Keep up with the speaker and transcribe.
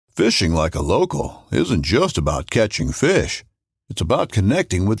Fishing like a local isn't just about catching fish. It's about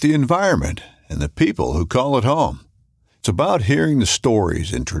connecting with the environment and the people who call it home. It's about hearing the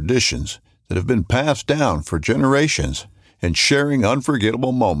stories and traditions that have been passed down for generations and sharing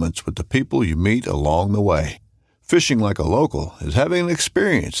unforgettable moments with the people you meet along the way. Fishing like a local is having an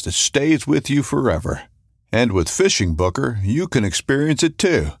experience that stays with you forever. And with Fishing Booker, you can experience it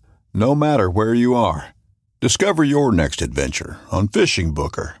too, no matter where you are. Discover your next adventure on Fishing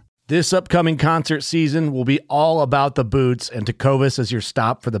Booker. This upcoming concert season will be all about the boots, and Tecovas is your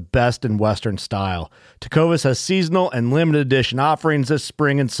stop for the best in Western style. Tecovas has seasonal and limited edition offerings this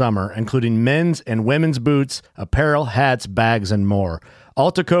spring and summer, including men's and women's boots, apparel, hats, bags, and more.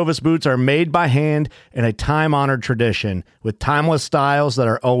 All Tecovas boots are made by hand in a time-honored tradition with timeless styles that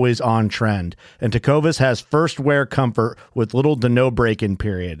are always on trend. And Tecovas has first wear comfort with little to no break-in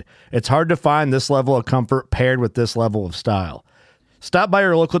period. It's hard to find this level of comfort paired with this level of style. Stop by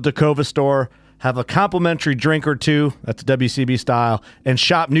your local Tecovas store, have a complimentary drink or two, that's WCB style, and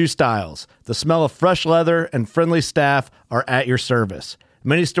shop new styles. The smell of fresh leather and friendly staff are at your service.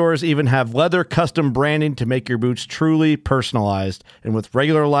 Many stores even have leather custom branding to make your boots truly personalized. And with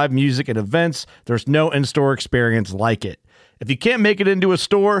regular live music and events, there's no in-store experience like it. If you can't make it into a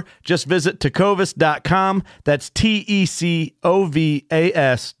store, just visit tecovas.com. That's TECOVAS.com.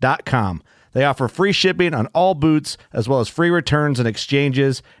 They offer free shipping on all boots, as well as free returns and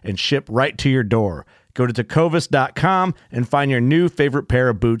exchanges, and ship right to your door. Go to tecovas.com and find your new favorite pair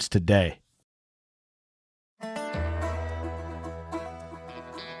of boots today.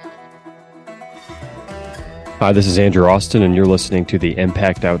 Hi, this is Andrew Austin, and you're listening to the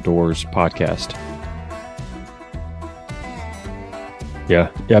Impact Outdoors podcast. Yeah,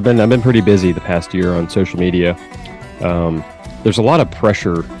 I've been pretty busy the past year on social media. There's a lot of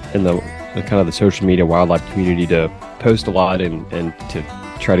pressure in the kind of the social media wildlife community to post a lot and to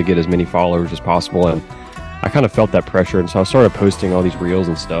try to get as many followers as possible. And I kind of felt that pressure, and so I started posting all these reels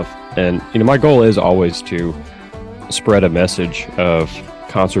and stuff. And my goal is always to spread a message of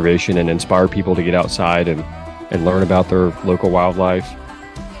conservation and inspire people to get outside and learn about their local wildlife.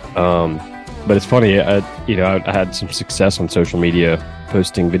 But it's funny, I had some success on social media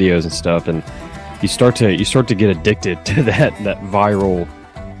posting videos and stuff, and you start to get addicted to that viral,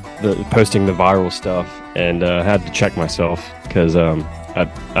 posting the viral stuff, and I had to check myself because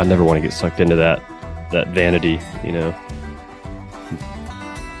I never want to get sucked into that vanity,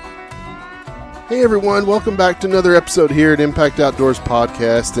 Hey everyone, welcome back to another episode here at Impact Outdoors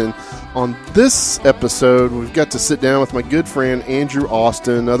Podcast, and on this episode, we've got to sit down with my good friend Andrew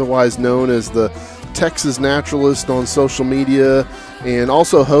Austin, otherwise known as the Texas Naturalist on social media, and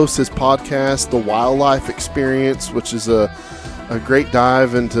also hosts his podcast, The Wildlife Experience, which is a great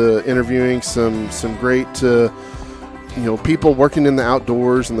dive into interviewing some great people working in the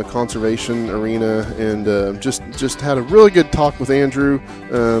outdoors and the conservation arena, and just had a really good talk with Andrew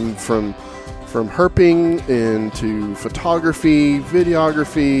from herping into photography,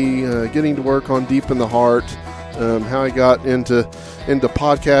 videography, getting to work on Deep in the Heart, how he got into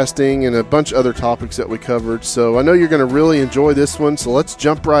podcasting, and a bunch of other topics that we covered. So I know you're going to really enjoy this one. So let's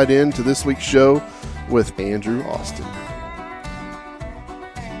jump right into this week's show with Andrew Austin.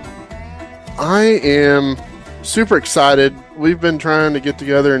 I am super excited. We've been trying to get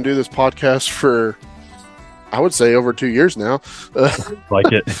together and do this podcast for, I would say, over 2 years now.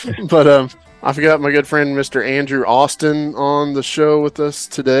 Like it. But I've got my good friend, Mr. Andrew Austin, on the show with us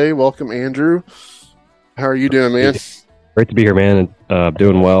today. Welcome, Andrew. How are you doing, man? Great to be here, man. And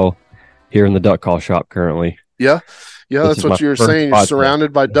doing well here in the duck call shop currently. Yeah, that's what you were saying. You're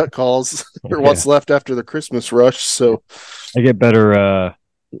surrounded by duck calls, or what's left after the Christmas rush. So I get better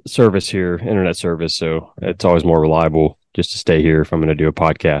service here, internet service, so it's always more reliable just to stay here if I'm going to do a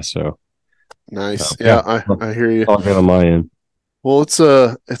podcast. So nice. I hear you. All good on my end. Well,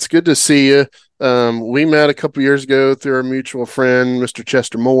 it's good to see you. We met a couple years ago through our mutual friend, Mr.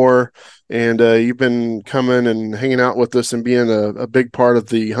 Chester Moore, and you've been coming and hanging out with us and being a big part of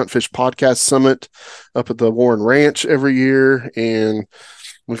the Hunt Fish Podcast Summit up at the Warren Ranch every year, and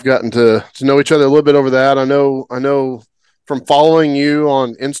we've gotten to know each other a little bit over that. I know from following you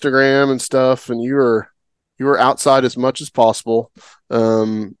on Instagram and stuff, and you were outside as much as possible.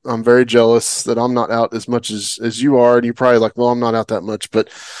 I'm very jealous that I'm not out as much as you are, and you're probably like, well, I'm not out that much, but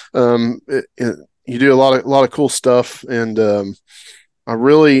you do a lot of cool stuff, and I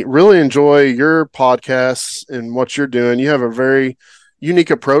really enjoy your podcasts and what you're doing. You have a very unique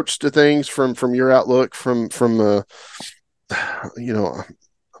approach to things from your outlook, from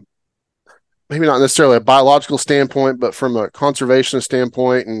maybe not necessarily a biological standpoint, but from a conservationist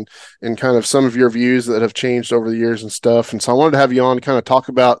standpoint, and kind of some of your views that have changed over the years and stuff. And so I wanted to have you on to kind of talk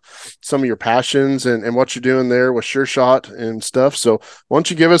about some of your passions and what you're doing there with Sure Shot and stuff. So why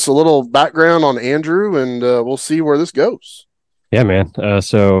don't you give us a little background on Andrew, and we'll see where this goes. Yeah, man.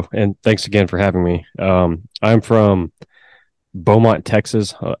 And thanks again for having me. I'm from Beaumont,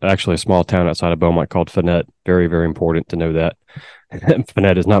 Texas, actually a small town outside of Beaumont called Fannett. Very, very important to know that.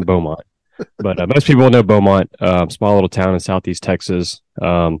 Fannett is not Beaumont, but most people know Beaumont, small little town in Southeast Texas.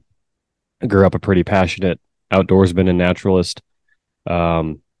 I grew up a pretty passionate outdoorsman and naturalist.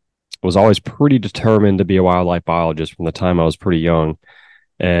 Was always pretty determined to be a wildlife biologist from the time I was pretty young.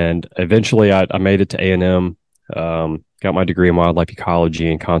 And eventually I made it to A&M, got my degree in wildlife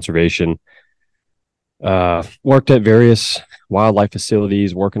ecology and conservation. Worked at various wildlife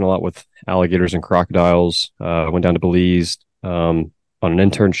facilities, working a lot with alligators and crocodiles. Went down to Belize on an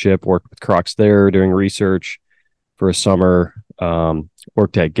internship, worked with crocs there, doing research for a summer.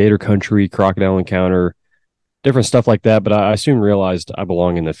 Worked at Gator Country, Crocodile Encounter, different stuff like that. But I soon realized I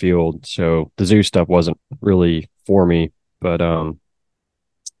belong in the field, so the zoo stuff wasn't really for me. But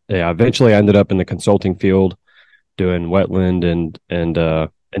yeah, eventually I ended up in the consulting field, doing wetland and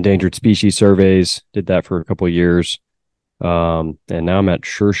endangered species surveys. Did that for a couple of years. And now I'm at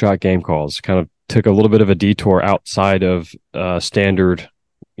Sure Shot Game Calls. Kind of took a little bit of a detour outside of standard,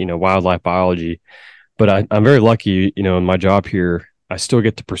 wildlife biology. But I'm very lucky, in my job here, I still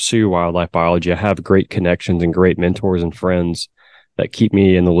get to pursue wildlife biology. I have great connections and great mentors and friends that keep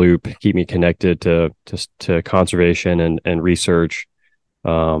me in the loop, keep me connected to conservation and research.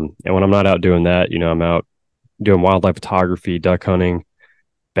 And when I'm not out doing that, I'm out doing wildlife photography, duck hunting,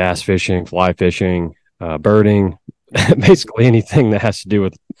 bass fishing, fly fishing, birding, basically anything that has to do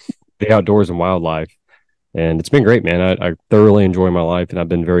with the outdoors and wildlife. And it's been great, man. I thoroughly enjoy my life, and I've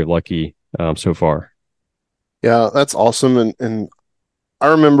been very lucky so far. Yeah, that's awesome. And I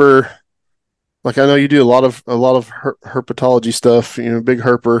remember, like, I know you do a lot of herpetology stuff, big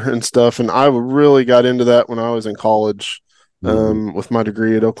herper and stuff. And I really got into that when I was in college, with my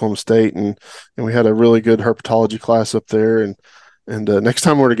degree at Oklahoma State, and we had a really good herpetology class up there. And next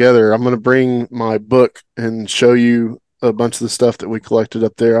time we're together, I'm going to bring my book and show you a bunch of the stuff that we collected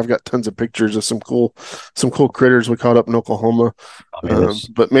up there. I've got tons of pictures of some cool critters we caught up in Oklahoma.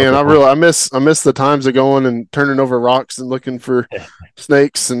 But man, I miss the times of going and turning over rocks and looking for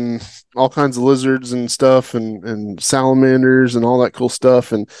snakes and all kinds of lizards and stuff, and salamanders and all that cool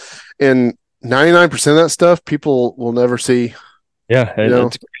stuff. And 99% of that stuff people will never see. Yeah,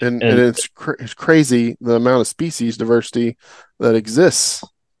 it's crazy the amount of species diversity that exists.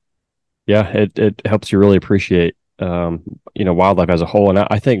 Yeah, it helps you really appreciate wildlife as a whole. And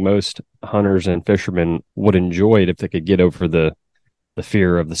I think most hunters and fishermen would enjoy it if they could get over the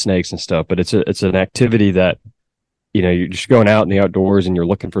fear of the snakes and stuff. But it's an activity that, you're just going out in the outdoors and you're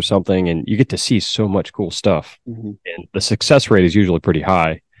looking for something, and you get to see so much cool stuff. And the success rate is usually pretty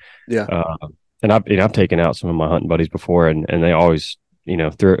high. Yeah. And I've taken out some of my hunting buddies before, and they always,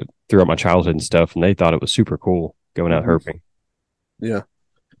 throughout my childhood and stuff, and they thought it was super cool going out herping. Yeah.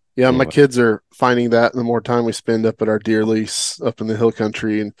 Yeah, my kids are finding that the more time we spend up at our deer lease up in the hill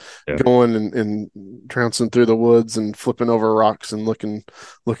country, and going and trouncing through the woods and flipping over rocks and looking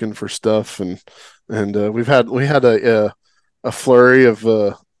for stuff. And we had a flurry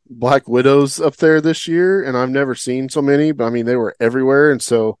of black widows up there this year, and I've never seen so many, but I mean, they were everywhere. And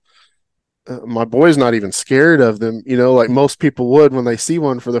so my boy's not even scared of them, like most people would when they see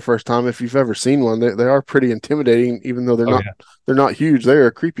one for the first time. If you've ever seen one, they are pretty intimidating, even though they're not huge. They are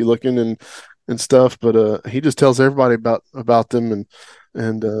creepy looking and stuff. But he just tells everybody about them,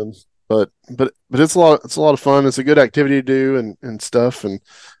 but it's a lot of fun. It's a good activity to do and stuff. And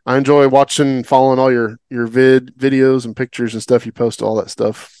I enjoy watching, following all your videos and pictures and stuff you post, all that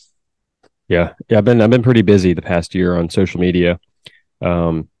stuff. Yeah. I've been pretty busy the past year on social media.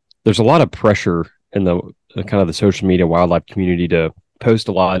 There's a lot of pressure in the kind of the social media wildlife community to post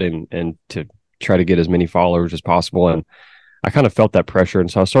a lot and to try to get as many followers as possible. And I kind of felt that pressure.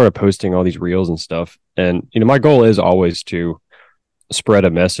 And so I started posting all these reels and stuff. And, my goal is always to spread a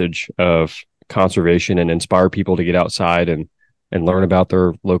message of conservation and inspire people to get outside and learn about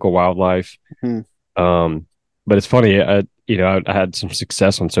their local wildlife. But it's funny, I had some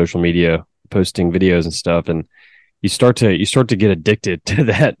success on social media posting videos and stuff, and you start to get addicted to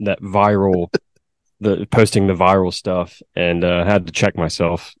that viral, posting the viral stuff, and I had to check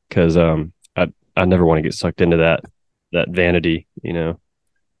myself because I never want to get sucked into that vanity,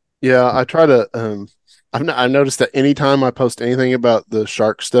 Yeah, I try to. I noticed that anytime I post anything about the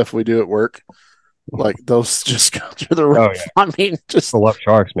shark stuff we do at work, like those just go through the roof. Oh yeah, I mean, just I love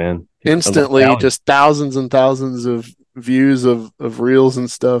sharks, man. instantly, just thousands and thousands of views of reels and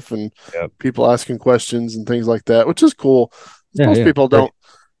stuff, and Yep. people asking questions and things like that, which is cool. Yeah, Most yeah, people great. don't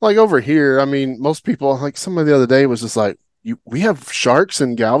like over here. I mean, most people, like somebody the other day was just like, we have sharks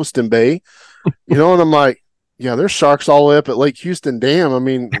in Galveston Bay, and I'm like, yeah, there's sharks all the way up at Lake Houston Dam. I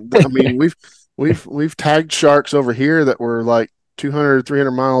mean, we've tagged sharks over here that were like 200,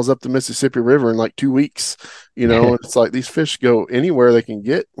 300 miles up the Mississippi River in like 2 weeks. It's like these fish go anywhere they can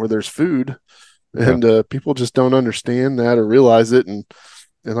get where there's food, Yeah, and people just don't understand that or realize it, and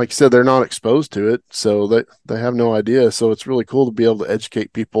like you said, they're not exposed to it, so they have no idea. So it's really cool to be able to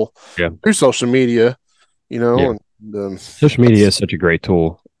educate people yeah, through social media, yeah. and Social media is such a great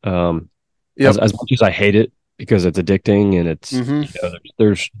tool. yep. As much as I hate it because it's addicting and it's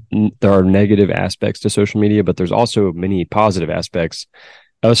Mm-hmm. there are negative aspects to social media, but there's also many positive aspects.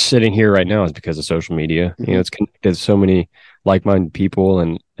 Us sitting here right now is because of social media. Mm-hmm. It's connected so many like-minded people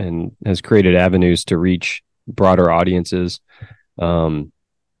and has created avenues to reach broader audiences.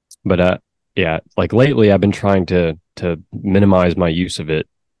 But yeah, like lately I've been trying to minimize my use of it,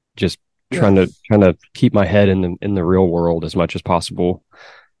 just trying to keep my head in the real world as much as possible.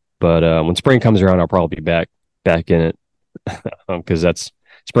 But when spring comes around, I'll probably be back in it because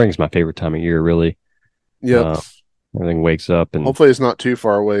spring's my favorite time of year, really. Yep. Everything wakes up and Hopefully it's not too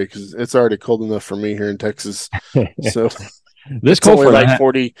far away because it's already cold enough for me here in Texas. So this it's cold only front, like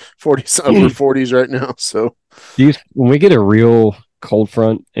 40 upper 40s right now. So when we get a real cold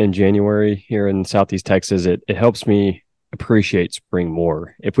front in January here in Southeast Texas, it helps me appreciate spring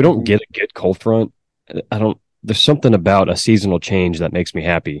more. If we don't get a good cold front, there's something about a seasonal change that makes me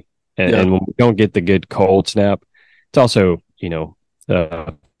happy. And when we don't get the good cold snap, it's also,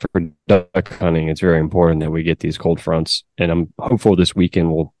 for duck hunting, it's very important that we get these cold fronts. And I'm hopeful this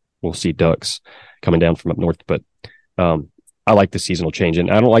weekend we'll see ducks coming down from up north. But I like the seasonal change, and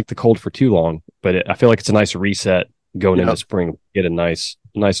I don't like the cold for too long. But I feel like it's a nice reset going into spring. Get a nice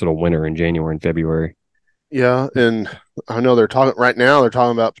little winter in January and February. Yeah, and I know they're talking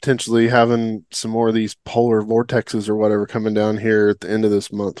about potentially having some more of these polar vortexes or whatever coming down here at the end of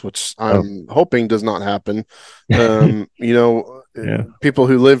this month, which I'm hoping does not happen. Yeah. People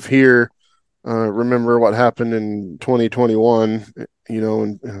who live here remember what happened in 2021,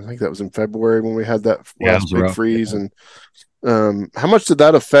 and I think that was in February when we had that last big freeze. Yeah. And how much did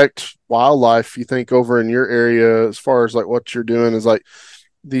that affect wildlife, you think, over in your area, as far as like what you're doing is like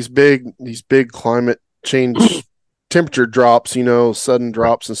these big climate change temperature drops, sudden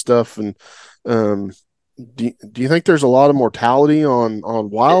drops and stuff. And do you think there's a lot of mortality on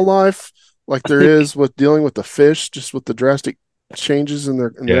wildlife like there is with dealing with the fish, just with the drastic changes in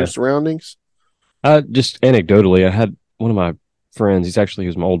their surroundings? Just anecdotally, I had one of my friends, he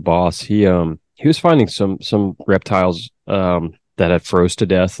was my old boss. He was finding some reptiles that had froze to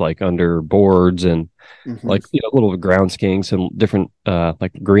death, like under boards and like little ground skinks and different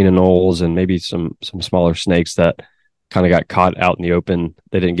like green anoles and maybe some smaller snakes that kind of got caught out in the open.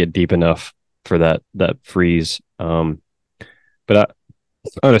 They didn't get deep enough for that freeze. But I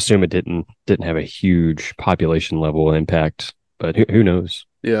would assume it didn't have a huge population level impact. But who knows?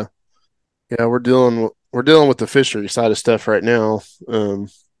 Yeah, we're dealing with the fishery side of stuff right now.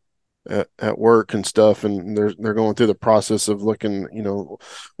 At work and stuff, and they're going through the process of looking,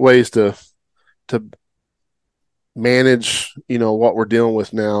 ways to manage, what we're dealing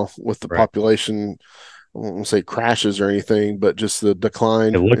with now with the population. I won't say crashes or anything, but just the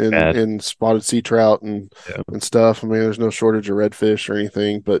decline in spotted sea trout and stuff. I mean, there's no shortage of redfish or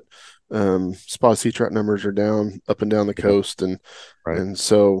anything, but spotted sea trout numbers are down up and down the coast, and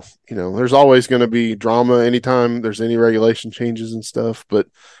so there's always going to be drama anytime there's any regulation changes and stuff, but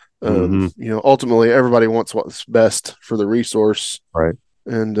ultimately everybody wants what's best for the resource. Right.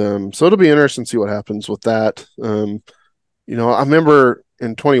 And so it'll be interesting to see what happens with that. I remember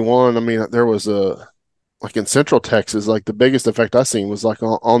in 21, I mean, there was like in Central Texas, like the biggest effect I seen was like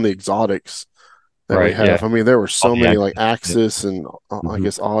on the exotics that we have. Yeah. I mean, there were so many like Axis and I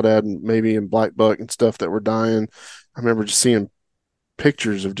guess Aoudad and maybe in blackbuck and stuff that were dying. I remember just seeing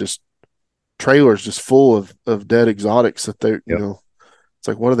pictures of just trailers just full of dead exotics that they, it's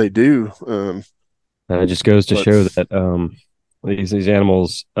like, what do they do? It just goes to show that these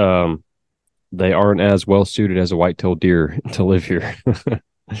animals, they aren't as well suited as a white-tailed deer to live here.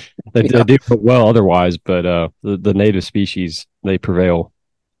 They do well otherwise, but the native species, they prevail.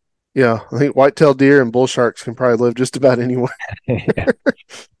 Yeah, I think white-tailed deer and bull sharks can probably live just about anywhere.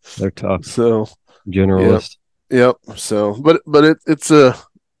 They're tough. So generalist. Yep. So, but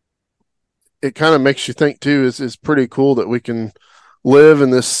it kind of makes you think too. Is pretty cool that we can live in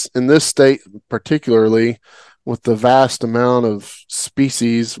this state, particularly with the vast amount of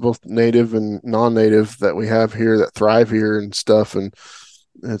species, both native and non-native, that we have here that thrive here and stuff. And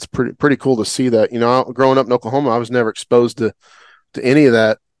it's pretty cool to see that. Growing up in Oklahoma, I was never exposed to any of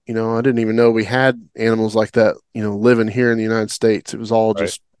that. I didn't even know we had animals like that, living here in the United States. It was all Right.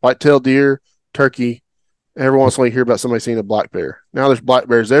 just white-tailed deer, turkey. Every once in a while you hear about somebody seeing a black bear. Now there's black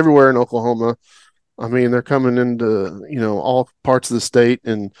bears everywhere in Oklahoma. I mean, they're coming into, all parts of the state,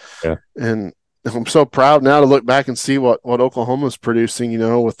 and Yeah. I'm so proud now to look back and see what Oklahoma's producing,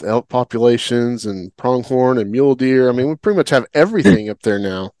 with elk populations and pronghorn and mule deer. I mean, we pretty much have everything up there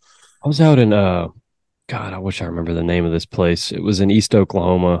now. I was out in God, I wish I remember the name of this place. It was in East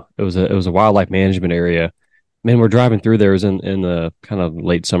Oklahoma. It was a wildlife management area. Man, we're driving through there. It was in the kind of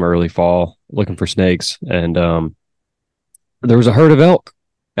late summer, early fall, looking for snakes, and there was a herd of elk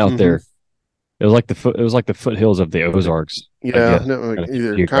out there. It was like the foothills of the Ozarks. Yeah, no,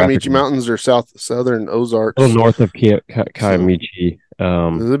 either Kiamichi Mountains or southern Ozarks. A little north of Kiamichi.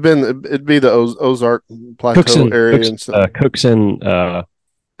 It'd be the Ozark Plateau area and stuff.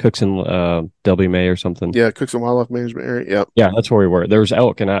 Cookson, W. May or something. Yeah, Cookson Wildlife Management Area. Yep. Yeah, that's where we were. There was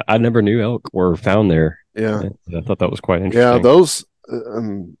elk, and I never knew elk were found there. Yeah, I thought that was quite interesting. Yeah, those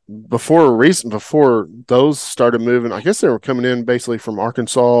before those started moving, I guess they were coming in basically from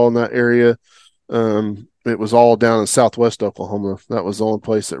Arkansas in that area. It was all down in southwest Oklahoma. That was the only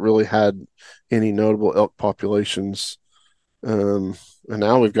place that really had any notable elk populations. And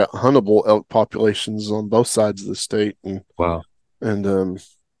now we've got huntable elk populations on both sides of the state. And wow. And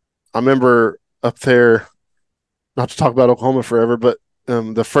I remember up there, not to talk about Oklahoma forever, but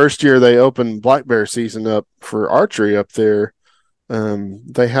the first year they opened black bear season up for archery up there,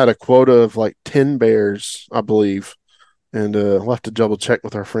 they had a quota of like 10 bears, I believe. And we'll have to double check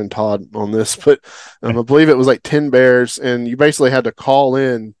with our friend Todd on this, but I believe it was like 10 bears, and you basically had to call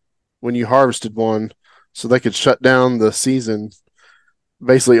in when you harvested one so they could shut down the season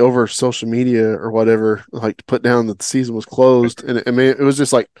basically over social media or whatever, like to put down that the season was closed. And it was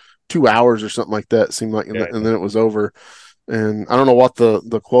just like 2 hours or something like that, it seemed like, and then it was over. And I don't know what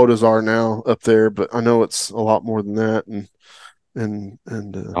the quotas are now up there, but I know it's a lot more than that. And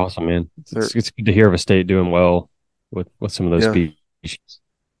awesome, man. It's good to hear of a state doing well with some of those species.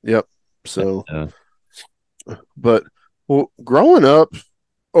 Yep. So, but growing up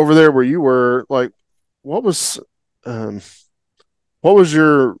over there where you were, like, what was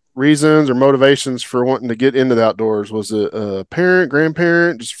your reasons or motivations for wanting to get into the outdoors? Was it a parent,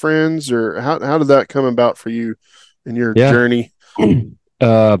 grandparent, just friends, or how did that come about for you in your journey?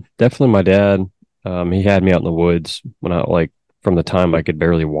 Definitely my dad. He had me out in the woods when from the time I could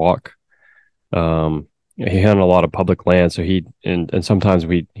barely walk. He had a lot of public land, so and sometimes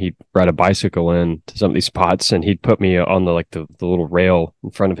he'd ride a bicycle in to some of these spots, and he'd put me on the little rail in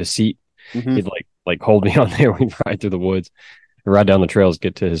front of his seat. Mm-hmm. He'd like hold me on there when he'd ride through the woods, and ride down the trails,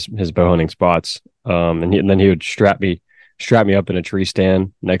 get to his bow hunting spots. And then he would strap me up in a tree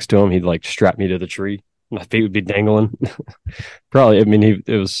stand next to him. He'd like strap me to the tree. My feet would be dangling. Probably, I mean, it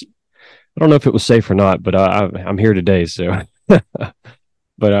was. I don't know if it was safe or not, but I'm here today, so.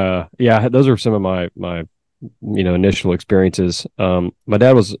 But yeah, those are some of my initial experiences. My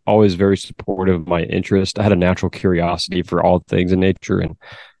dad was always very supportive of my interest. I had a natural curiosity for all things in nature, and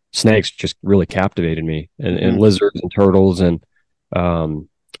snakes just really captivated me, and lizards and turtles. And I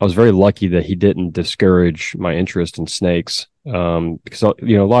was very lucky that he didn't discourage my interest in snakes, because a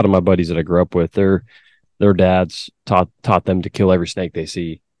lot of my buddies that I grew up with, their dads taught them to kill every snake they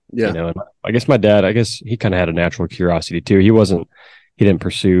see. Yeah. And I guess my dad, he kind of had a natural curiosity too. He didn't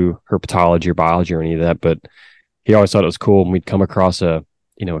pursue herpetology or biology or any of that, but he always thought it was cool when we'd come across a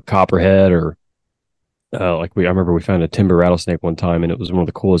copperhead, or I remember we found a timber rattlesnake one time, and it was one of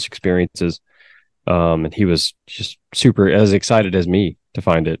the coolest experiences. And he was just super as excited as me to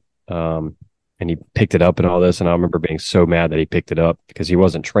find it. And he picked it up and all this, and I remember being so mad that he picked it up because he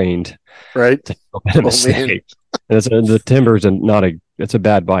wasn't trained. Right. To a snake. And the timber's it's a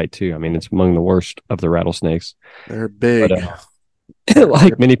bad bite too. I mean, it's among the worst of the rattlesnakes. They're big. But,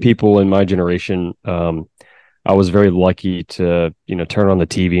 like many people in my generation, I was very lucky to, turn on the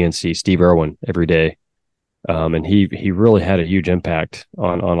TV and see Steve Irwin every day. And he really had a huge impact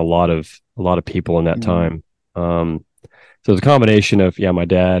on a lot of people in that time. So it's a combination of, my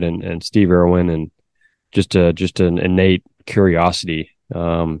dad and Steve Irwin, and just an innate curiosity.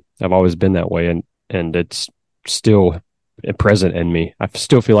 I've always been that way, and it's still present in me. I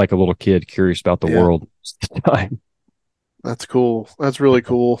still feel like a little kid curious about the world all the time. That's cool. That's really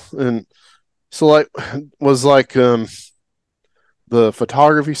cool. And so the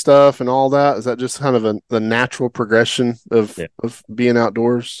photography stuff and all that? Is that just kind of the natural progression of Yeah. being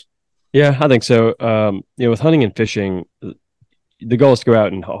outdoors? Yeah, I think so. With hunting and fishing, the goal is to go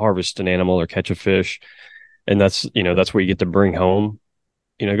out and harvest an animal or catch a fish, and that's what you get to bring home.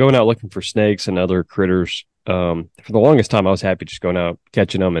 Going out looking for snakes and other critters. For the longest time, I was happy just going out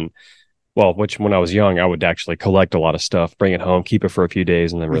catching them, and which when I was young, I would actually collect a lot of stuff, bring it home, keep it for a few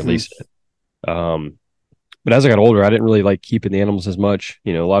days, and then release it. But as I got older, I didn't really like keeping the animals as much.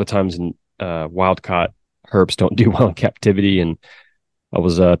 A lot of times in wild caught herps don't do well in captivity, and I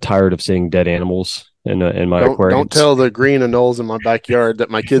was tired of seeing dead animals in my aquarium. Don't tell the green anoles in my backyard that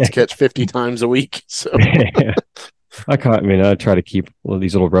my kids catch 50 times a week. So I try to keep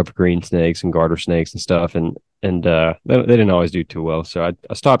these little rough green snakes and garter snakes and stuff, and they didn't always do too well. So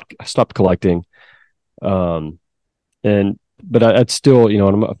I stopped collecting. But I'd still,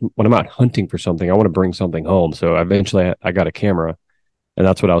 when I'm out hunting for something, I want to bring something home. So eventually I got a camera, and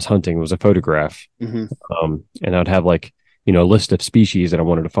that's what I was hunting. It was a photograph. Mm-hmm. And I'd have a list of species that I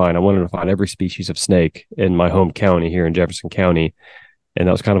wanted to find. I wanted to find every species of snake in my home county here in Jefferson County. And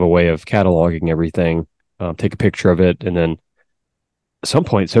that was kind of a way of cataloging everything, take a picture of it. And then at some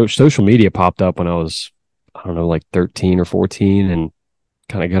point, social media popped up when I was, I don't know, like 13 or 14, and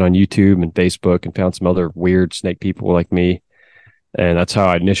kind of got on YouTube and Facebook and found some other weird snake people like me. And that's how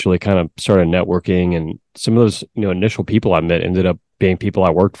I initially kind of started networking. And some of those, initial people I met ended up being people I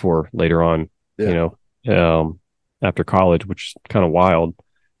worked for later on, after college, which is kind of wild.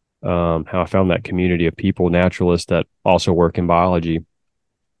 How I found that community of people, naturalists that also work in biology.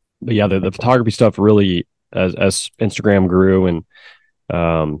 But yeah, the photography stuff really, as Instagram grew and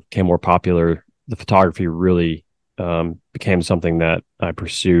became more popular, the photography really became something that I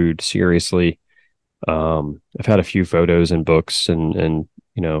pursued seriously. I've had a few photos and books and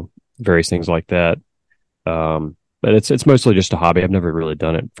various things like that. But it's mostly just a hobby. I've never really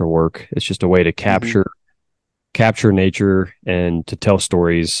done it for work. It's just a way to capture nature and to tell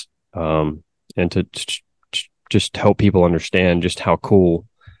stories, and to just help people understand just how cool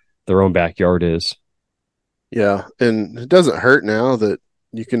their own backyard is. Yeah, and it doesn't hurt now that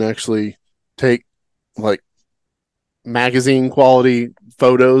you can actually take like magazine quality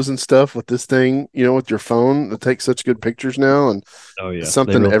photos and stuff with this thing, with your phone. It takes such good pictures now, and it's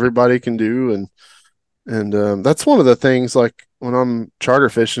something everybody can do. And that's one of the things, like when I'm charter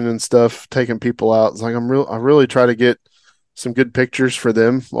fishing and stuff, taking people out, it's like I really try to get some good pictures for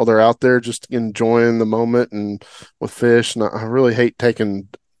them while they're out there just enjoying the moment and with fish. And I really hate taking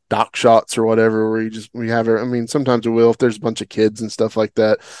dock shots or whatever where we have it. I mean, sometimes we will if there's a bunch of kids and stuff like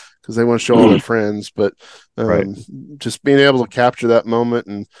that, because they want to show all their friends. But just being able to capture that moment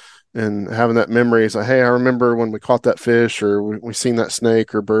and having that memory is like, hey, I remember when we caught that fish, or we seen that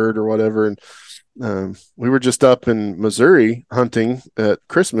snake or bird or whatever. And we were just up in Missouri hunting at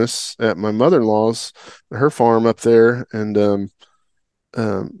Christmas at my mother-in-law's, her farm up there. And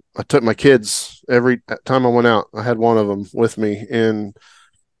I took my kids every time I went out. I had one of them with me, and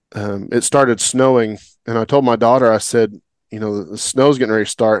it started snowing. And I told my daughter, I said, the snow's getting ready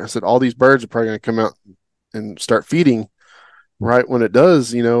to start. I said, all these birds are probably going to come out and start feeding right when it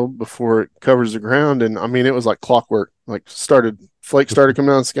does, before it covers the ground. And I mean, it was like clockwork, flakes started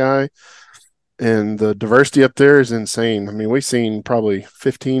coming out of the sky. And the diversity up there is insane. I mean, we've seen probably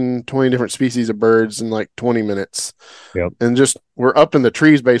 15, 20 different species of birds in like 20 minutes. Yep. And we're up in the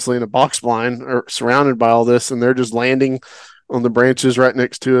trees, basically in a box blind, or surrounded by all this. And they're just landing on the branches right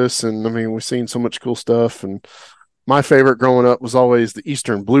next to us. And I mean, we've seen so much cool stuff. And my favorite growing up was always the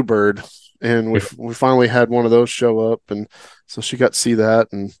eastern bluebird. And we finally had one of those show up. And so she got to see that.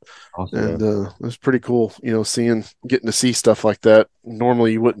 And awesome. And it was pretty cool, getting to see stuff like that.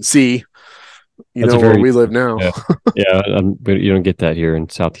 Normally you wouldn't see. Where we live now. But you don't get that here in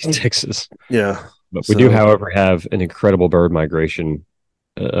Southeast Texas. Yeah. But we do, however, have an incredible bird migration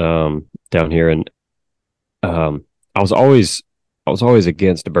down here. And I was always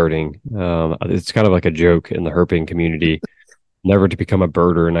against birding. It's kind of like a joke in the herping community, never to become a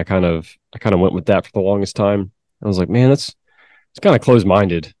birder. And I kind of went with that for the longest time. I was like, man, it's kind of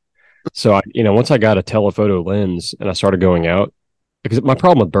closed-minded. So once I got a telephoto lens and I started going out, because my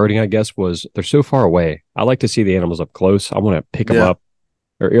problem with birding, I guess, was they're so far away. I like to see the animals up close. I want to pick them up,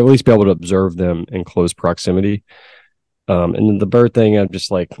 or at least be able to observe them in close proximity. And then the bird thing, I'm just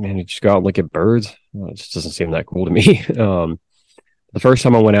like, man, you just go out and look at birds. Well, it just doesn't seem that cool to me. The first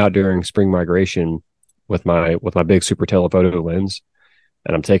time I went out during spring migration with my big super telephoto lens,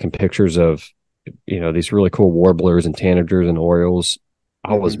 and I'm taking pictures of, these really cool warblers and tanagers and orioles,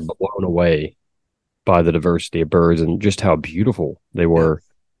 I was blown away by the diversity of birds and just how beautiful they were.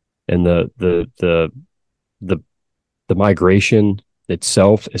 And the the migration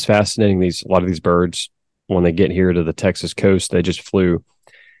itself is fascinating. A lot of these birds, when they get here to the Texas coast, they just flew,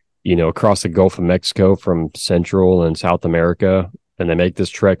 across the Gulf of Mexico from Central and South America, and they make this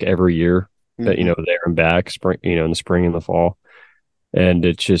trek every year. That there and back, spring, in the spring and the fall, and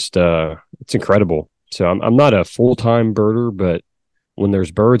it's just it's incredible. So I'm not a full time birder, but when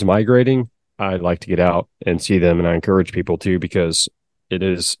there's birds migrating, I like to get out and see them, and I encourage people to because it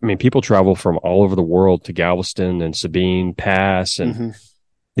is. I mean, people travel from all over the world to Galveston and Sabine Pass and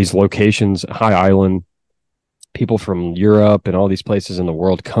these locations, High Island. People from Europe and all these places in the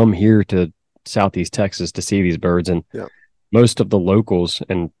world come here to Southeast Texas to see these birds, and most of the locals,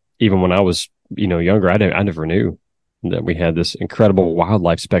 and even when I was younger, I never knew that we had this incredible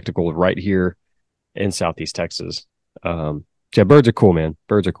wildlife spectacle right here in Southeast Texas. Yeah, birds are cool, man.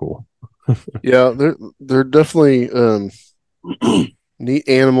 Birds are cool. Yeah, they're definitely neat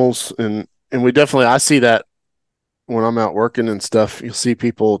animals, and we definitely, I see that when I'm out working and stuff. You'll see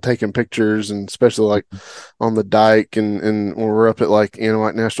people taking pictures, and especially like on the dike, and when we're up at like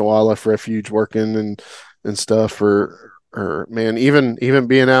Anahuac National Wildlife Refuge working and stuff, or man, even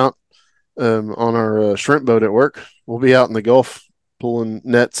being out on our shrimp boat at work, we'll be out in the Gulf pulling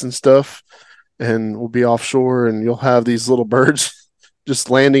nets and stuff, and we'll be offshore, and you'll have these little birds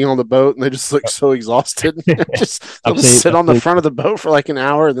just landing on the boat, and they just look so exhausted. They'll just sit on the front of the boat for like an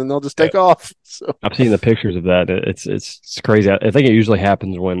hour, and then they'll just take off. So I've seen the pictures of that. It's crazy. I think it usually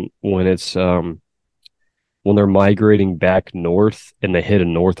happens when it's when they're migrating back north and they hit a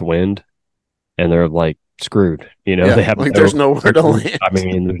north wind, and they're like screwed. They have there's nowhere to land. I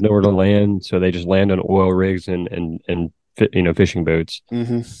mean, there's nowhere to land, so they just land on oil rigs and fishing boats.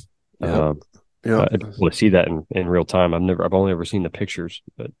 I'd be able to see that in real time. I've only ever seen the pictures,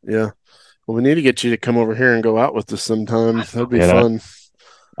 but yeah. Well, we need to get you to come over here and go out with us sometime. That'd be fun.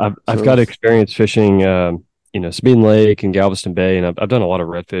 I've got experience fishing, Sabine Lake and Galveston Bay, and I've done a lot of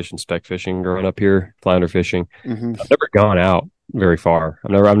redfish and speck fishing growing up here, flounder fishing. I've never gone out very far.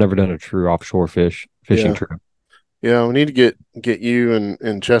 I've never done a true offshore fishing trip. Yeah, we need to get you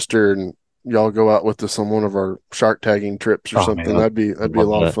and Chester, and y'all go out with us on one of our shark tagging trips or something. Man, that'd be a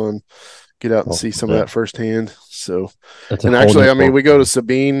lot of fun. Get out and see some of that firsthand. So, and actually, I mean, we go to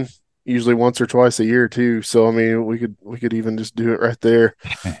Sabine usually once or twice a year too. So, I mean, we could even just do it right there.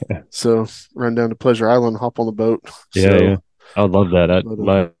 So, run down to Pleasure Island, hop on the boat. Yeah. I would love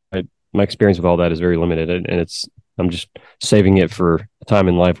that. My experience with all that is very limited, and I'm just saving it for a time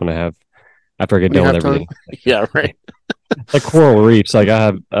in life after I get done with everything. Yeah, right. Like coral reefs. Like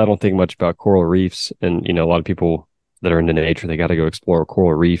I don't think much about coral reefs, and a lot of people that are into nature, they got to go explore a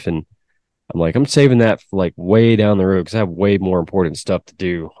coral reef, and I'm like, I'm saving that for like way down the road because I have way more important stuff to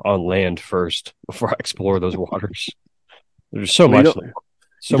do on land first before I explore those waters. There's so much.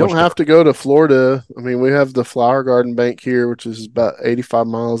 You don't have to go to Florida. I mean, we have the Flower Garden Bank here, which is about 85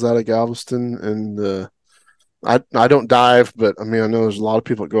 miles out of Galveston, and I don't dive, but I mean, I know there's a lot of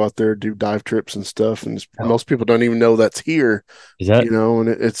people that go out there, do dive trips and stuff, and most people don't even know that's here. Is that and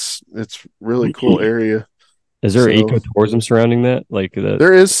it's really cool area. Is there ecotourism surrounding that? Like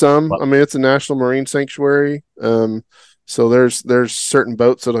there is some. I mean, it's a national marine sanctuary. So there's certain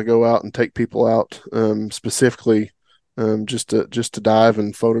boats that'll go out and take people out specifically just to dive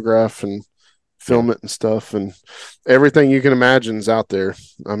and photograph and film it and stuff, and everything you can imagine is out there.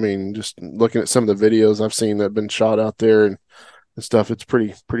 I mean, just looking at some of the videos I've seen that have been shot out there and stuff, it's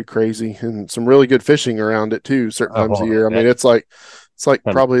pretty crazy, and some really good fishing around it too. Certain times of year. I mean, it's like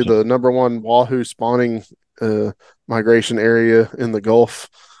probably the number one wahoo spawning migration area in the Gulf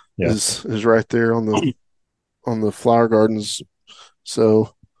is right there on the flower gardens.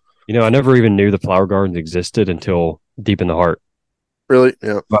 So, I never even knew the flower gardens existed until deep in the heart. Really?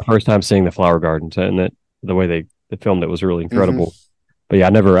 Yeah. My first time seeing the flower gardens, and that the way they filmed it was really incredible. But yeah,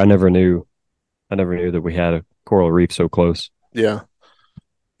 I never knew that we had a coral reef so close. Yeah.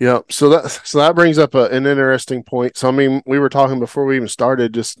 Yeah. So that brings up an interesting point. So, I mean, we were talking before we even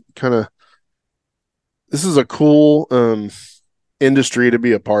started, just kind of, this is a cool industry to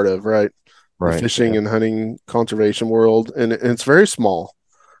be a part of, right? The fishing and hunting conservation world. And it's very small.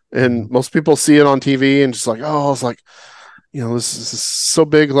 And most people see it on TV and just like, oh, it's like, this is so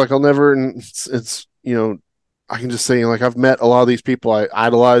big. Like I'll never, and it's I can just say, like, I've met a lot of these people I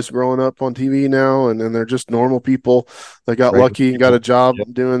idolized growing up on TV now, and they're just normal people that got lucky and got a job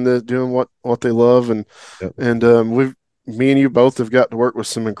doing what they love. And me and you both have got to work with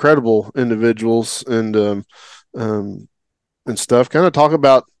some incredible individuals and stuff. Kind of talk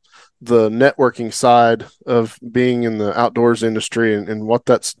about the networking side of being in the outdoors industry and what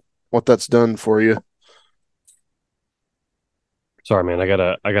that's done for you. Sorry, man. I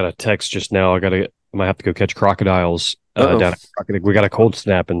got a text just now. I got to I might have to go catch crocodiles down at we got a cold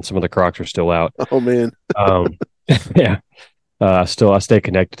snap and some of the crocs are still out. Oh man. Um, yeah. I stay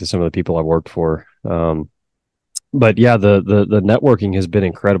connected to some of the people I worked for. But yeah, the networking has been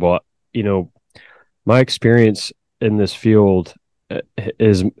incredible. You know, my experience in this field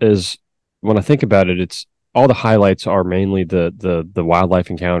is when I think about it, it's all the highlights are mainly the wildlife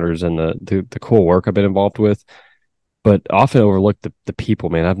encounters and the cool work I've been involved with, but often overlook the people,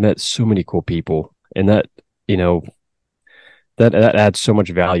 man. I've met so many cool people, and that, you know, that adds so much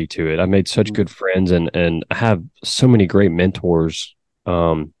value to it. I made such good friends, and I have so many great mentors.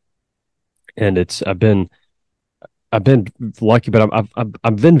 And I've been lucky, but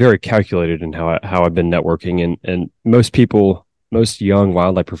I've been very calculated in how I've been networking, and most young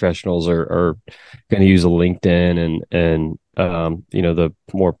wildlife professionals are going to use a LinkedIn and you know, the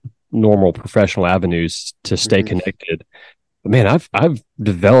more normal professional avenues to stay connected. But man, I've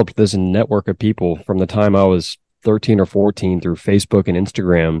developed this network of people from the time I was 13 or 14 through Facebook and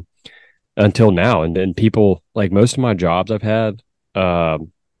Instagram until now, and people, like, most of my jobs I've had,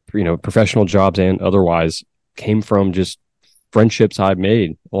 you know, professional jobs and otherwise, came from just friendships I've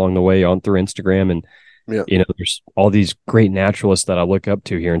made along the way on through Instagram. And, you know, there's all these great naturalists that I look up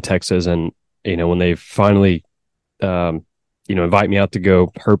to here in Texas. And, you know, when they finally, you know, invite me out to go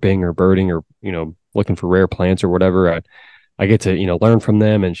herping or birding or, you know, looking for rare plants or whatever, I get to, you know, learn from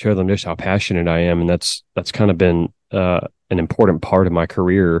them and show them just how passionate I am. And that's kind of been an important part of my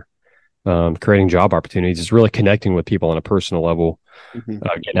career, creating job opportunities, is really connecting with people on a personal level,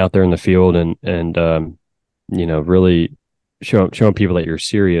 getting out there in the field and you know, really showing people that you're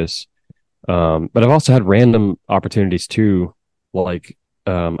serious. But I've also had random opportunities too. Like,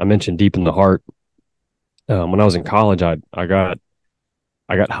 I mentioned Deep in the Heart. When I was in college, I got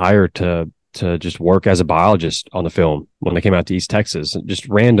hired to just work as a biologist on the film when they came out to East Texas, just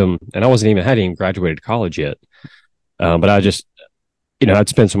random. And I hadn't even graduated college yet. But I just, you know, I'd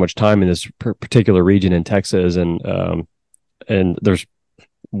spent so much time in this particular region in Texas, and there's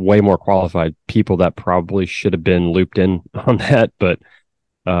way more qualified people that probably should have been looped in on that. But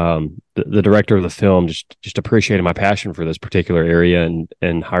the director of the film just appreciated my passion for this particular area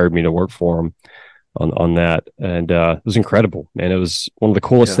and hired me to work for him on that. And it was incredible, man. It was one of the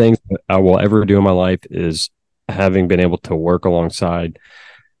coolest things that I will ever do in my life, is having been able to work alongside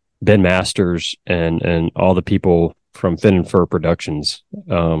Ben Masters and all the people from Fin and Fur Productions.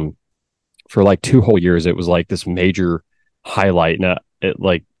 For like 2 whole years, it was like this major highlight, and it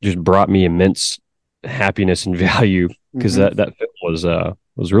like just brought me immense happiness and value, because that film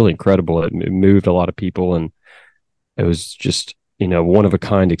was really incredible. It moved a lot of people, and it was just, you know, one of a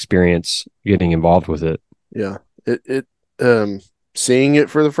kind experience getting involved with it. Yeah. It seeing it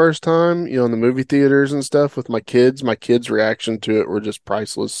for the first time, you know, in the movie theaters and stuff with my kids' reaction to it were just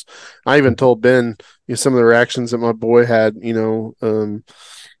priceless. I even told Ben, you know, some of the reactions that my boy had, you know,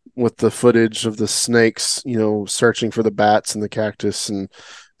 with the footage of the snakes, you know, searching for the bats and the cactus and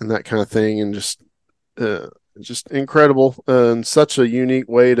that kind of thing. And just incredible, and such a unique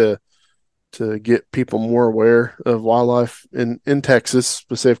way to get people more aware of wildlife in Texas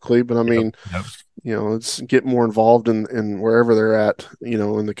specifically. But I mean, you know, it's get more involved in wherever they're at, you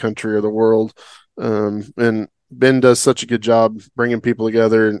know, in the country or the world. And Ben does such a good job bringing people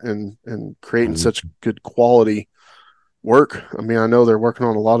together and creating such good quality work. I mean, I know they're working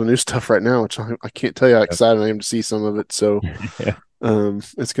on a lot of new stuff right now, which I can't tell you how excited I am to see some of it. So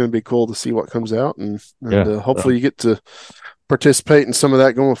it's going to be cool to see what comes out, and hopefully you get to participate in some of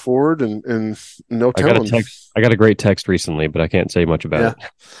that going forward. And no telling. I got a great text recently, but I can't say much about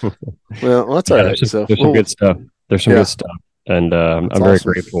it. Well, that's all right. There's some good stuff. There's some good stuff, and I'm very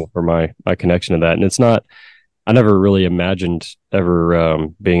grateful for my connection to that. And it's not, I never really imagined ever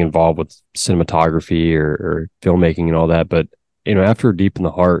being involved with cinematography or filmmaking and all that. But, you know, after Deep in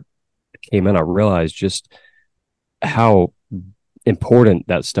the Heart came in, I realized just how important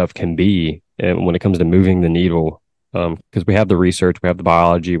that stuff can be, and when it comes to moving the needle, because we have the research, we have the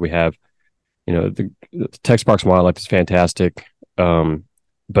biology, we have, you know, the Texas Parks and Wildlife is fantastic,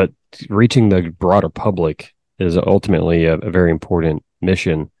 but reaching the broader public is ultimately a very important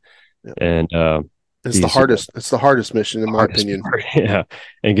mission. And it's the hardest mission, in my opinion. Yeah.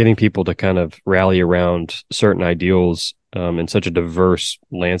 And getting people to kind of rally around certain ideals in such a diverse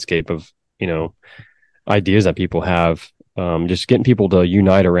landscape of, you know, ideas that people have, just getting people to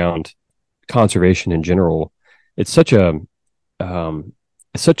unite around conservation in general. It's such a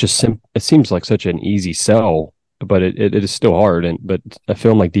it seems like such an easy sell, but it is still hard. But a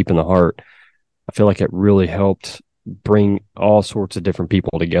film like Deep in the Heart, I feel like it really helped bring all sorts of different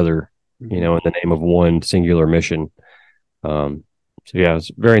people together, you know, in the name of one singular mission. So yeah,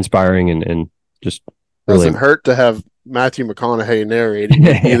 it's very inspiring, and just really Doesn't hurt to have Matthew McConaughey narrating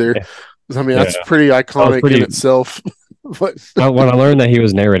it either. I mean, that's yeah. pretty iconic in itself. But When I learned that he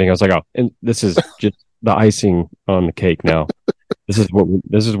was narrating, I was like, oh, and this is just the icing on the cake now. This is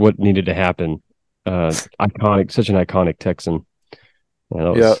what needed to happen. Iconic, such an iconic Texan. Yeah,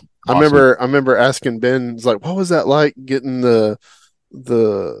 that was awesome. I remember asking Ben, it's like, what was that like getting the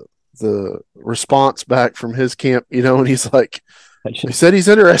response back from his camp, and he's like, he said he's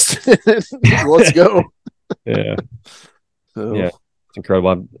interested in it. Let's go. Yeah. So. Yeah. It's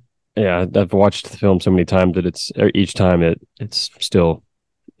incredible. I've watched the film so many times that each time it's still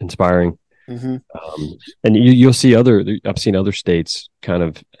inspiring. Mm-hmm. And you'll see I've seen other states kind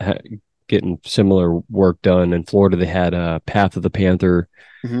of getting similar work done. In Florida, they had Path of the Panther,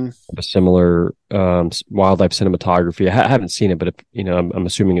 a similar wildlife cinematography. I haven't seen it, but I'm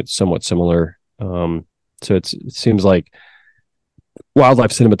assuming it's somewhat similar. So it seems like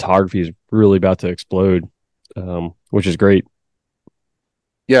wildlife cinematography is really about to explode, which is great.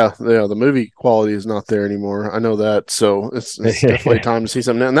 Yeah, the movie quality is not there anymore. I know that, so it's definitely time to see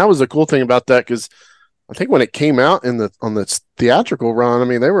something. And that was the cool thing about that, because I think when it came out on the theatrical run, I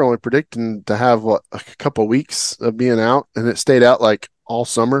mean, they were only predicting to have a couple of weeks of being out, and it stayed out like all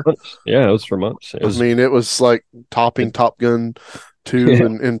summer. Yeah, it was for months. It was like topping Top Gun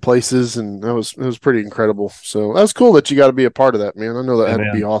 2 in places, and it was pretty incredible. So that was cool that you got to be a part of that, man. I know that had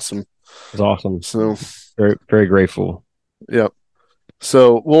to be awesome. It was awesome. So very, very grateful. Yep.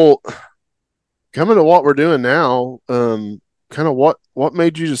 So, well, coming to what we're doing now, kind of what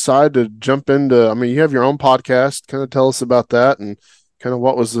made you decide to jump into, I mean, you have your own podcast, kind of tell us about that, and kind of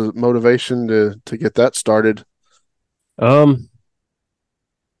what was the motivation to get that started? How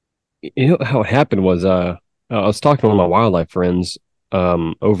it happened was, I was talking to one of my wildlife friends,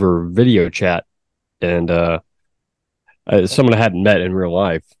 over video chat, and, someone I hadn't met in real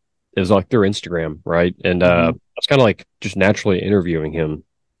life. It was like through Instagram, right? And I was kind of like just naturally interviewing him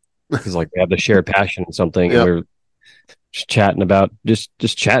because like we have the shared passion in something, and we were just chatting about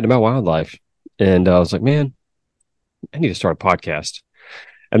wildlife. And I was like, man, I need to start a podcast.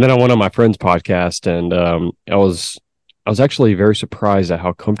 And then I went on my friend's podcast, and I was actually very surprised at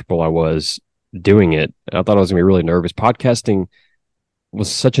how comfortable I was doing it. I thought I was gonna be really nervous. Podcasting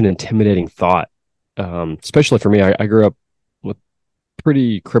was such an intimidating thought, especially for me. I grew up with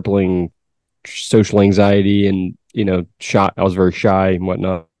pretty crippling social anxiety, and shy. I was very shy and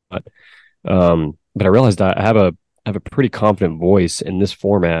whatnot. But I realized I have a pretty confident voice in this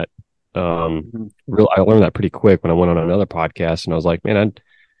format. I learned that pretty quick when I went on another podcast, and I was like, man,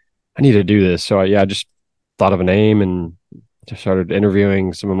 I need to do this. So I just thought of a name and just started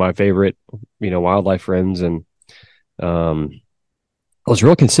interviewing some of my favorite, wildlife friends. And I was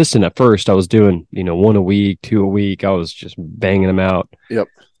real consistent at first. I was doing, 1 a week, 2 a week. I was just banging them out. Yep.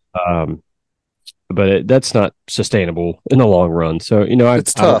 But that's not sustainable in the long run. So,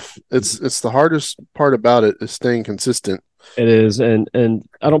 it's tough. It's the hardest part about it is staying consistent. It is. And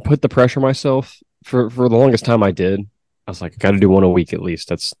I don't put the pressure on myself. For the longest time I did. I was like, I got to do 1 a week at least.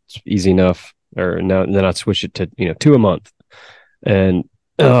 That's easy enough. And then I'd switch it to, 2 a month. And,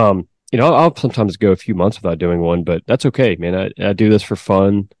 I'll sometimes go a few months without doing one, but that's okay, man. I do this for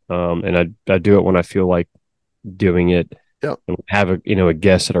fun. And I do it when I feel like doing it. Yeah. And have a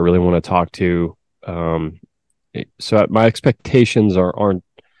guest that I really want to talk to. So my expectations aren't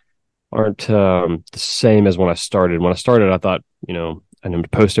the same as when I started. When I started, I thought, I'm going to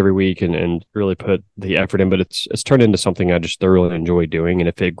post every week and really put the effort in, but it's turned into something I just thoroughly enjoy doing. And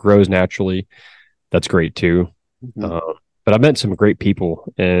if it grows naturally, that's great too. But I've met some great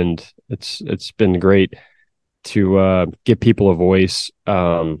people, and it's been great to give people a voice.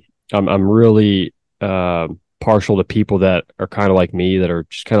 I'm really partial to people that are kind of like me, that are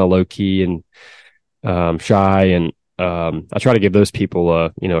just kind of low key and shy, and I try to give those people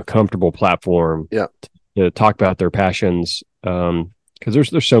a comfortable platform to talk about their passions.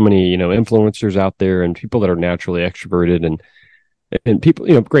 Because there's so many influencers out there, and people that are naturally extroverted, and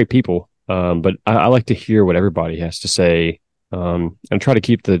people great people. But I like to hear what everybody has to say, and try to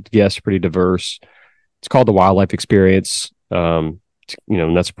keep the guests pretty diverse. It's called the Wildlife Experience, and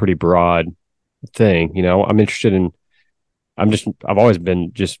that's a pretty broad thing. I've always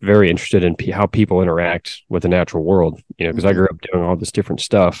been just very interested in how people interact with the natural world. Because I grew up doing all this different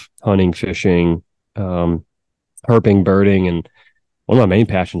stuff: hunting, fishing, herping, birding, and one of my main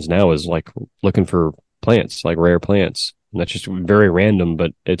passions now is like looking for plants, like rare plants. And that's just very random,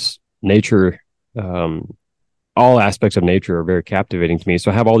 but it's nature. All aspects of nature are very captivating to me.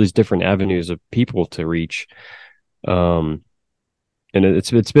 So I have all these different avenues of people to reach. And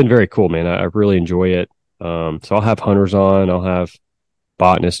it's been very cool, man. I really enjoy it. So I'll have hunters on, I'll have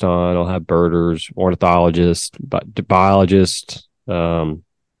botanists on. I'll have birders, ornithologists, biologists,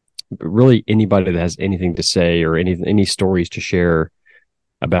 really anybody that has anything to say or any stories to share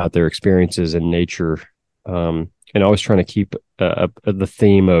about their experiences in nature. And always trying to keep the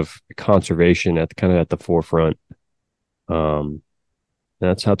theme of conservation at the forefront.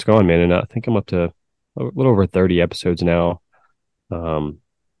 That's how it's going, man. And I think I'm up to a little over 30 episodes now. I'm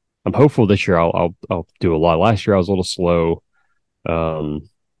hopeful this year I'll do a lot. Last year I was a little slow,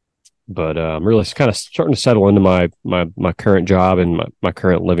 but I'm really kind of starting to settle into my current job and my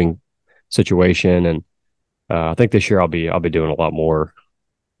current living situation. And I think this year I'll be doing a lot more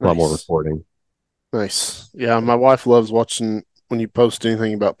recording. Nice. Yeah, my wife loves watching when you post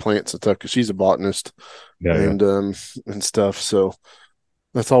anything about plants and stuff because she's a botanist and stuff. So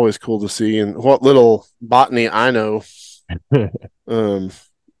that's always cool to see. And what little botany I know, I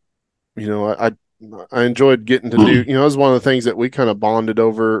enjoyed getting to do. It was one of the things that we kind of bonded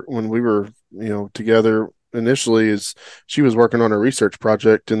over when we were, together initially. Is she was working on a research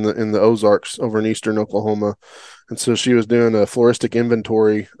project in the Ozarks over in eastern Oklahoma. And so she was doing a floristic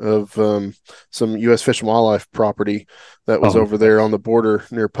inventory of some U.S. Fish and Wildlife property that was over there on the border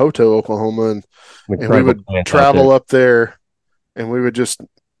near Poto, Oklahoma. And we would travel up there and we would just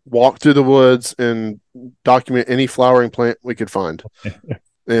walk through the woods and document any flowering plant we could find.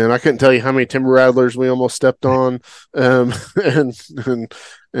 And I couldn't tell you how many timber rattlers we almost stepped on, and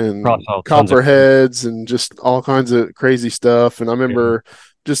copperheads and just all kinds of crazy stuff. And I remember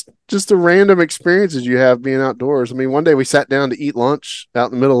just the random experiences you have being outdoors. I mean, one day we sat down to eat lunch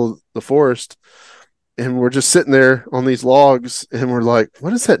out in the middle of the forest, and we're just sitting there on these logs, and we're like,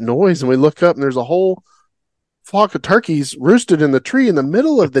 what is that noise? And we look up, and there's a whole flock of turkeys roosted in the tree in the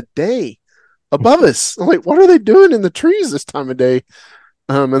middle of the day above us. I'm like, what are they doing in the trees this time of day?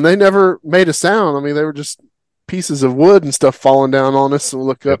 And they never made a sound. I mean, they were just pieces of wood and stuff falling down on us. And we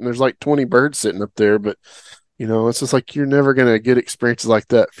look up, and there's like 20 birds sitting up there. But it's just like you're never going to get experiences like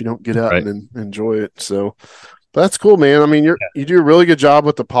that if you don't get out and enjoy it. So but that's cool, man. I mean, you do a really good job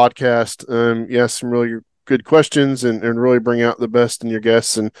with the podcast. You ask some really good questions and really bring out the best in your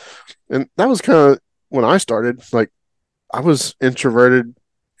guests. And that was kind of when I started. Like, I was introverted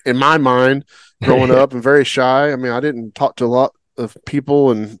in my mind growing up and very shy. I mean, I didn't talk to a lot of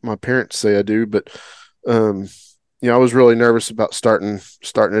people, and my parents say I do, but I was really nervous about starting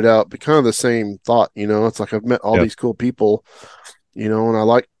it out, but kind of the same thought, it's like I've met all these cool people, and I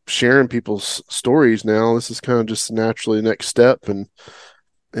like sharing people's stories now. This is kind of just naturally the next step. And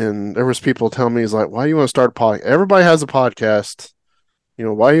there was people telling me, it's like, why do you want to start a podcast? Everybody has a podcast,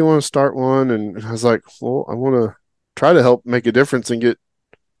 why do you want to start one? And I was like, well, I want to try to help make a difference and get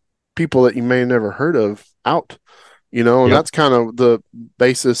people that you may have never heard of out, and that's kind of the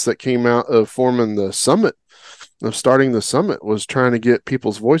basis that came out of forming the summit, of starting the summit, was trying to get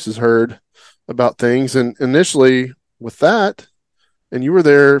people's voices heard about things. And initially with that, and you were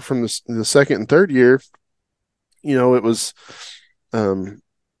there from the second and third year, it was,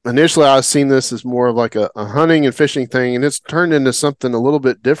 initially I was seeing this as more of like a hunting and fishing thing, and it's turned into something a little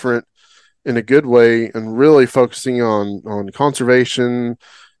bit different in a good way, and really focusing on conservation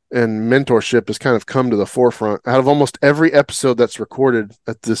and mentorship has kind of come to the forefront out of almost every episode that's recorded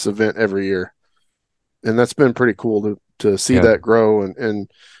at this event every year. And that's been pretty cool to see that grow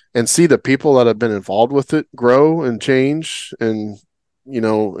and see the people that have been involved with it grow and change and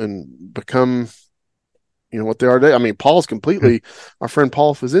become, what they are today. I mean, Paul's completely, our friend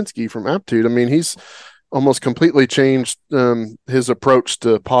Paul Fazinski from Aptitude, I mean, he's almost completely changed his approach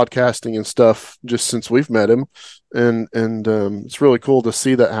to podcasting and stuff just since we've met him. And it's really cool to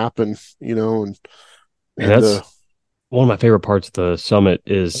see that happen, and that's one of my favorite parts of the summit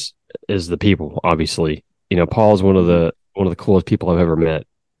is the people. Obviously, Paul's one of the coolest people I've ever met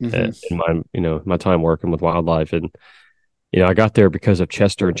in my time working with wildlife. And I got there because of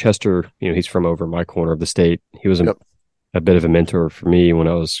Chester, and Chester, he's from over my corner of the state. He was a bit of a mentor for me when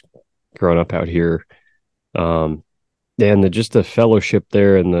I was growing up out here. And just the fellowship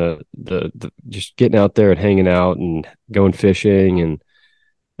there, and the just getting out there and hanging out and going fishing and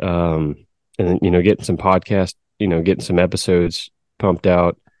getting some podcast, getting some episodes pumped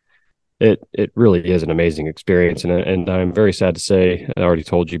out. It really is an amazing experience. And I'm very sad to say, I already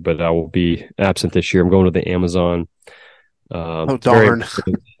told you, but I will be absent this year. I'm going to the Amazon. Oh, darn.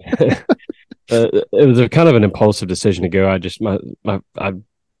 It was a kind of an impulsive decision to go. I just, my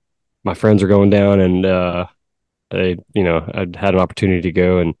friends are going down, and I'd had an opportunity to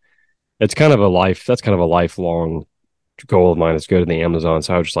go, and that's kind of a lifelong goal of mine, is go to the Amazon.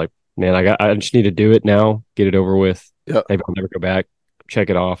 So I was just like, man, I just need to do it now, get it over with. Maybe I'll never go back, check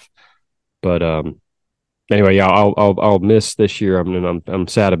it off. But anyway, yeah, I'll miss this year. I'm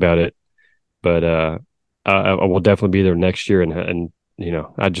sad about it, but I will definitely be there next year. And and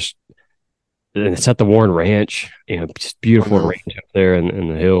it's at the Warren Ranch, just I beautiful know. ranch up there in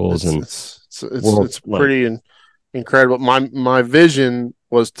the hills It's and it's it's it's, world it's like. pretty incredible. My vision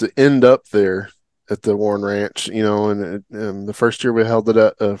was to end up there at the Warren Ranch, and the first year we held it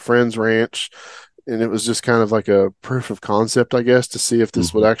at a friend's ranch, and it was just kind of like a proof of concept, I guess, to see if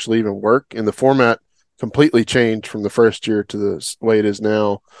this would Mhm. actually even work. And the format completely changed from the first year to the way it is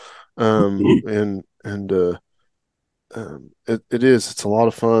now. It's a lot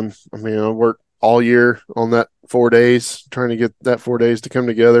of fun. I mean, I worked all year on that 4 days, trying to get that 4 days to come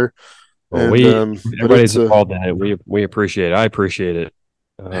together. Well, And but everybody's it's a involved in it. We appreciate it. I appreciate it.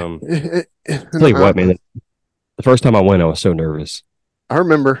 and Tell you what, man, the first time I went, I was so nervous. I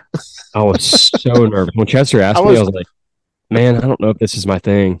remember I was so nervous. When Chester I asked me, I was was like, man, I don't know if this is my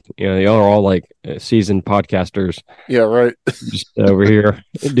thing. Y'all are all like seasoned podcasters, yeah, right. just over here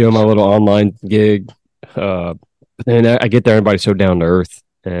doing my little online gig. But then I get there, everybody's so down to earth,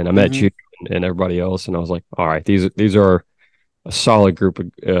 and I met Hmm. you and everybody else, and I was like, all right, these are a solid group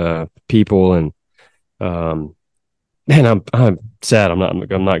of people, and um, man, I'm sad. I'm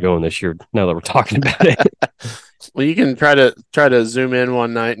not going this year. Now that we're talking about it, Well, you can try to zoom in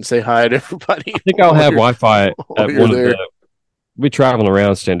one night and say hi to everybody I think I'll have Wi-Fi while at you're one of the. there. We traveling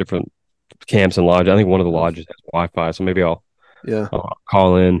around, staying different camps and lodges. I think one of the lodges has Wi-Fi, so maybe Yeah. I'll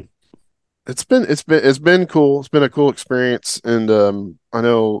call in. It's been cool. It's been a cool experience, and I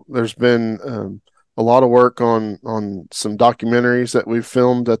know there's been a lot of work on some documentaries that we've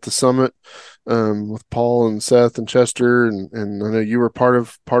filmed at the summit with Paul and Seth and Chester, and I know you were part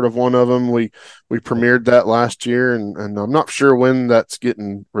of one of them. We premiered that last year, and I'm not sure when that's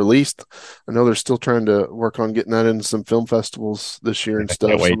getting released. I know they're still trying to work on getting that into some film festivals this year and I can't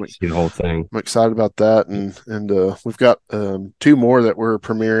stuff. So wait to see the whole thing. I'm excited about that, and we've got two more that we're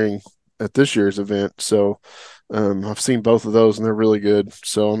premiering at this year's event. So I've seen both of those, and they're really good.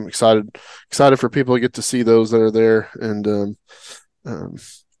 So I'm excited for people to get to see those that are there. And um,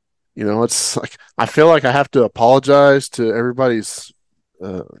 it's like I feel like I have to apologize to everybody's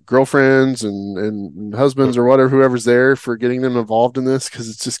girlfriends and husbands or whatever, whoever's there, for getting them involved in this, because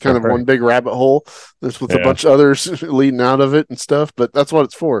it's just kind of one big rabbit hole. There's with a Yeah, bunch of others leading out of it and stuff, but that's what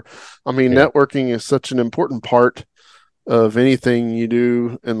it's for. I mean, yeah, networking is such an important part of anything you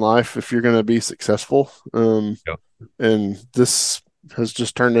do in life if you're going to be successful. yeah. And this has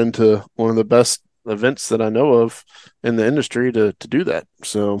just turned into one of the best events that I know of in the industry to do that.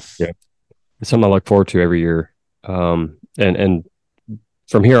 So Yeah. It's something I look forward to every year. And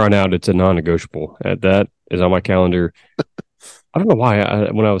from here on out, it's a non-negotiable. That is on my calendar. I don't know why.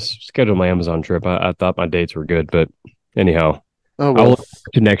 When I was scheduling my Amazon trip, I thought my dates were good, but anyhow, oh I'll well. look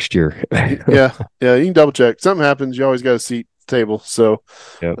forward to next year. Yeah, yeah, you can double check. Something happens, you always got a seat at the table. So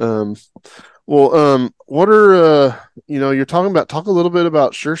Yeah. um what are you're talking about, talk a little bit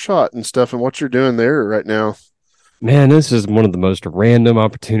about Sure Shot and stuff and what you're doing there right now. Man, this is one of the most random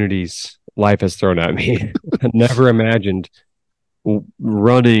opportunities life has thrown at me. I never imagined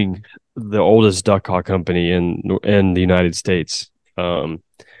running the oldest duck call company in the United States. A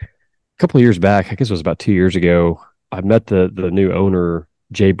couple of years back, I guess it was about 2 years ago, I met the new owner,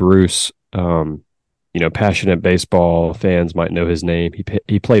 Jay Bruce. Passionate baseball fans might know his name.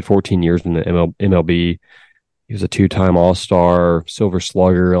 He played 14 years in the MLB. He was a two-time All-Star, Silver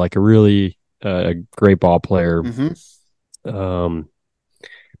Slugger, like a really great ball player. Mm-hmm. Um,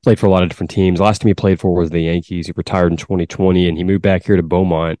 Played for a lot of different teams. Last team he played for was the Yankees. He retired in 2020, and he moved back here to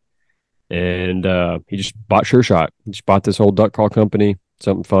Beaumont. And he just bought Sure Shot. He just bought this whole duck call company.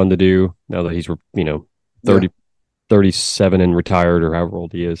 Something fun to do now that he's 30, Yeah. 37 and retired, or however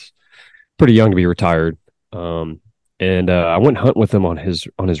old he is. Pretty young to be retired. And I went hunting with him on his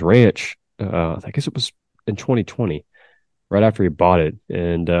ranch. I guess it was in 2020, right after he bought it.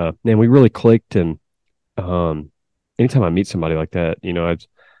 And man, we really clicked. And anytime I meet somebody like that, I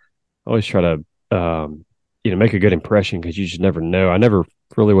always try to make a good impression, because you just never know. I never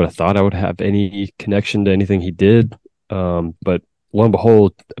really would have thought I would have any connection to anything he did. But lo and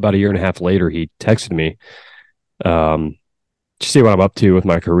behold, about a year and a half later, he texted me to see what I'm up to with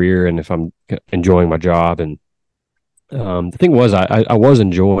my career and if I'm enjoying my job. And the thing was, I was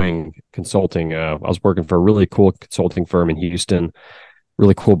enjoying consulting. I was working for a really cool consulting firm in Houston,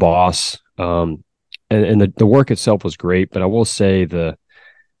 really cool boss. And the work itself was great, but I will say the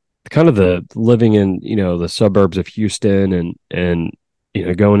kind of the living in, the suburbs of Houston and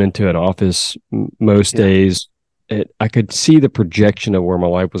going into an office most Yeah. days, I could see the projection of where my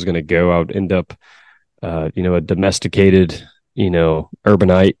life was going to go. I would end up, a domesticated,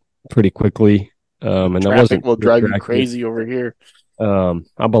 urbanite pretty quickly. And that Traffic wasn't will drive you attractive. crazy over here.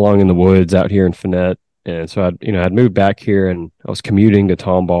 I belong in the woods out here in Fannett, and so I'd moved back here, and I was commuting to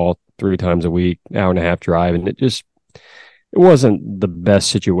Tomball 3 times a week, hour and a half drive, and it wasn't the best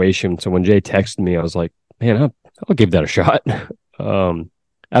situation. So when Jay texted me, I was like, man, I'll give that a shot.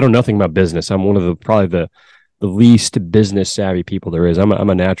 I know nothing about business. I'm one of probably the least business savvy people there is. I'm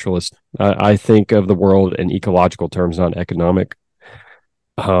a naturalist. I think of the world in ecological terms, not economic.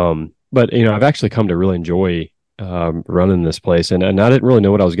 But I've actually come to really enjoy running this place, and I didn't really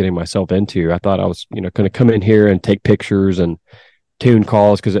know what I was getting myself into. I thought I was going to come in here and take pictures and tune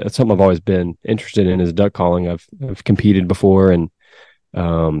calls, because it's something I've always been interested in, is duck calling. I've competed before, and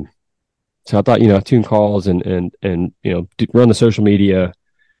so I thought tune calls and run the social media.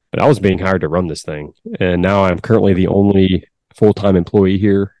 But I was being hired to run this thing, and now I'm currently the only full-time employee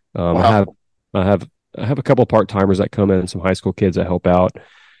here. Wow. I have a couple of part-timers that come in, some high school kids that help out,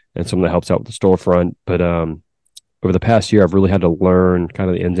 and someone that helps out with the storefront. But over the past year, I've really had to learn kind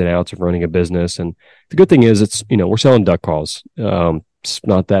of the ins and outs of running a business. And the good thing is, it's we're selling duck calls. It's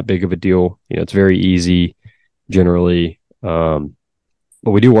not that big of a deal. It's very easy generally. But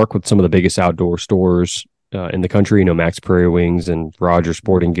we do work with some of the biggest outdoor stores in the country, Max Prairie Wings and Rogers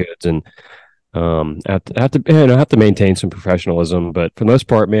Sporting Goods, and I have to maintain some professionalism. But for the most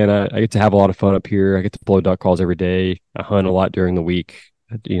part, man, I get to have a lot of fun up here. I get to blow duck calls every day. I hunt a lot during the week,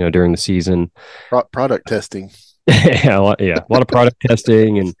 during the season. Product testing. A lot of product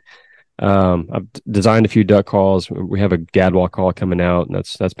testing, and I've designed a few duck calls. We have a gadwall call coming out, and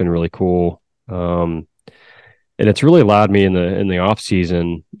that's been really cool. And it's really allowed me in the off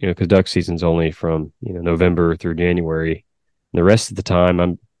season, because duck season's only from November through January. And the rest of the time,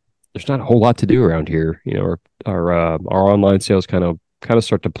 there's not a whole lot to do around here. Our online sales kind of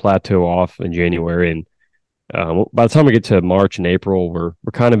start to plateau off in January, and by the time we get to March and April, we're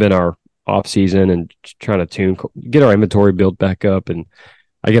kind of in our off season and trying to get our inventory built back up. And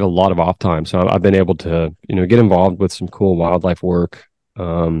I get a lot of off time, so I've been able to get involved with some cool wildlife work.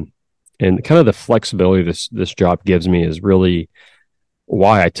 And kind of the flexibility this job gives me is really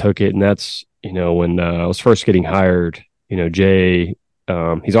why I took it. And that's, when I was first getting hired, Jay,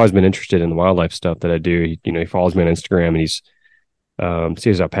 he's always been interested in the wildlife stuff that I do. He follows me on Instagram, and he's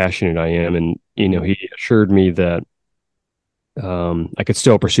sees how passionate I am. And, he assured me that I could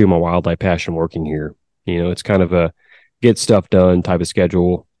still pursue my wildlife passion working here. It's kind of a get stuff done type of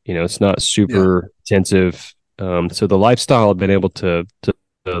schedule. It's not super intensive. So the lifestyle I've been able to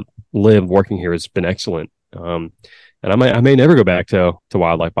live working here has been excellent. And I may never go back to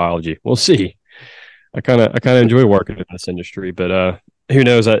wildlife biology. We'll see. I kind of enjoy working in this industry, but who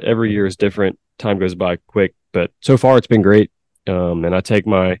knows? Every year is different. Time goes by quick, but so far it's been great. And I take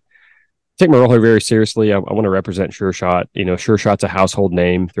my role here very seriously. I want to represent Sure Shot. Sure Shot's a household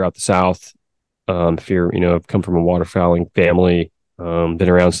name throughout the South. If you're, I've come from a waterfowling family, been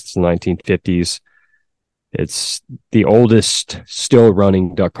around since the 1950s. It's the oldest still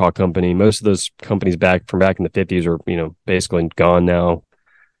running duck call company. Most of those companies back in the 50s are, basically gone now.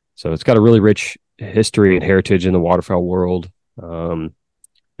 So it's got a really rich history and heritage in the waterfowl world. And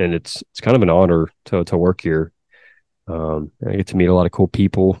it's kind of an honor to work here. I get to meet a lot of cool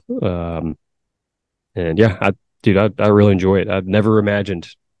people. And yeah, I really enjoy it. I've never imagined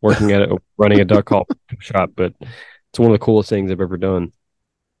working at it, running a duck call shop, but it's one of the coolest things I've ever done.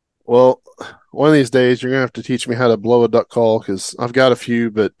 Well, one of these days you're gonna have to teach me how to blow a duck call, because I've got a few,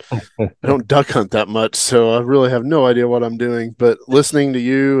 but I don't duck hunt that much, so I really have no idea what I'm doing. But listening to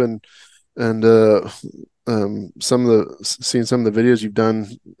you and seeing some of the videos you've done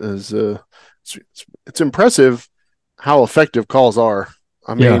is it's impressive how effective calls are.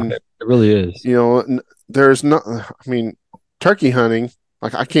 I mean, it really is. There's not. I mean, turkey hunting,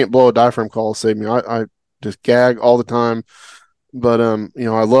 like I can't blow a diaphragm call to save me. I just gag all the time. But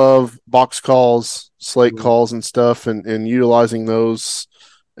I love box calls, slate calls, and stuff, and utilizing those.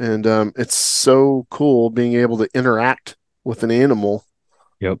 And it's so cool being able to interact with an animal.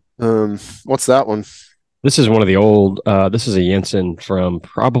 Yep. What's that one? This is one of the old. This is a Jensen from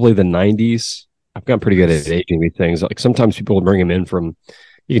probably the 90s. I've gotten pretty good at aging these things. Like sometimes people will bring them in from,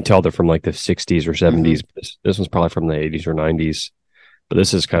 you can tell they're from like the 60s or 70s. Mm-hmm. This one's probably from the 80s or 90s. But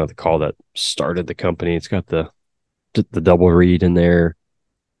this is kind of the call that started the company. It's got the double read in there.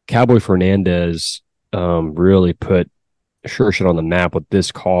 Cowboy Fernandez really put Sure Shot on the map with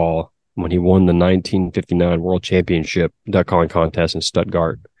this call when he won the 1959 World Championship duck calling contest in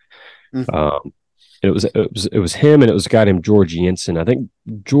Stuttgart. Mm-hmm. It was him, and it was a guy named George Jensen. I think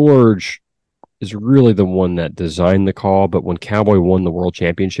George is really the one that designed the call, but when Cowboy won the World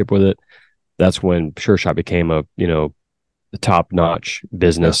Championship with it, that's when Sure Shot became a the top notch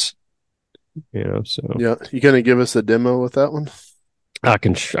business. So Yeah, you gonna give us a demo with that one? I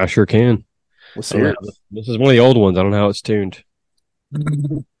sure can. Let's hear it. This is one of the old ones. I don't know how it's tuned.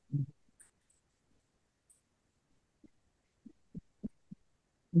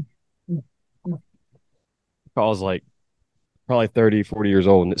 Calls like probably 30, 40 years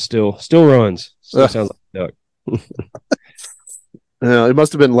old, and it still runs. Still sounds like a duck. Yeah, it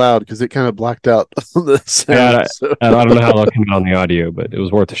must have been loud because it kind of blacked out the sound. I don't know how that'll come out on the audio, but it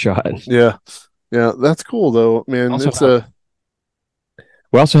was worth a shot. Yeah, that's cool though, man. We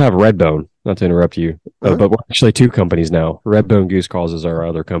also have Redbone. Not to interrupt you, Uh-huh. but we're actually two companies now. Redbone Goose Calls is our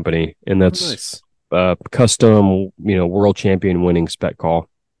other company, and that's custom, world champion winning spec call.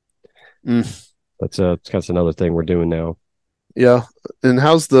 That's another thing we're doing now. Yeah, and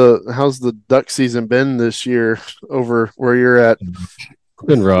how's the duck season been this year over where you're at? It's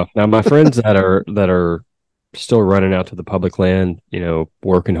been rough. Now my friends that are still running out to the public land,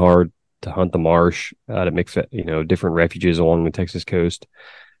 working hard to hunt the marsh, to make different refuges along the Texas coast.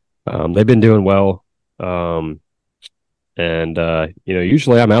 They've been doing well.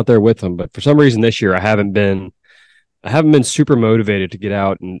 Usually I'm out there with them, but for some reason this year I haven't been super motivated to get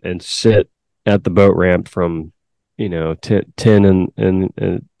out and sit at the boat ramp from 10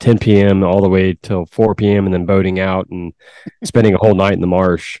 and 10 p.m. all the way till 4 p.m. and then boating out and spending a whole night in the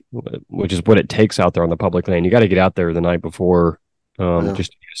marsh, which is what it takes out there on the public land. You got to get out there the night before,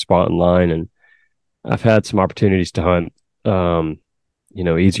 just to get a spot in line. And I've had some opportunities to hunt,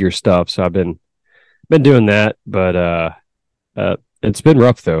 easier stuff. So I've been doing that, but it's been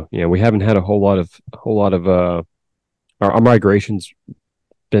rough though. We haven't had a whole lot of our migration's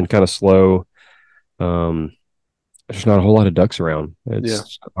been kind of slow. There's not a whole lot of ducks around.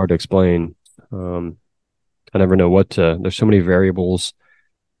 It's hard to explain. I never know there's so many variables.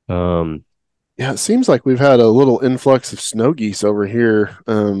 It seems like we've had a little influx of snow geese over here,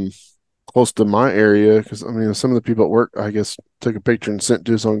 close to my area. Because some of the people at work, I guess, took a picture and sent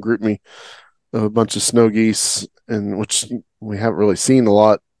to us on GroupMe of a bunch of snow geese, and which we haven't really seen a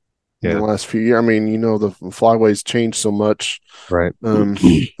lot in the last few years. The flyways changed so much, right,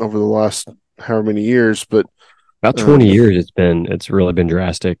 over the last however many years, but about 20 years it's really been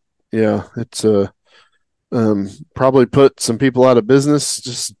drastic. Yeah, it's probably put some people out of business.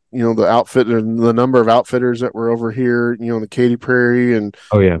 Just the number of outfitters that were over here, in the Katy Prairie and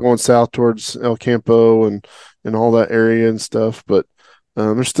going south towards El Campo and all that area and stuff. But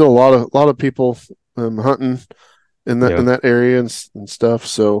there's still a lot of people hunting in that area and stuff.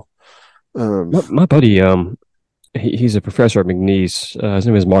 So my buddy, he's a professor at McNeese. His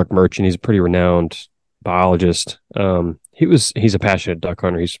name is Mark Merchant. He's a pretty renowned biologist. He's a passionate duck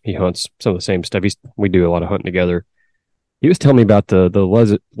hunter. He hunts some of the same stuff. We do a lot of hunting together. He was telling me about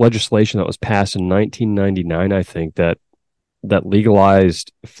the legislation that was passed in 1999, I think, that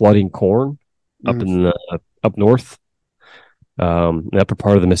legalized flooding corn up in up north, the upper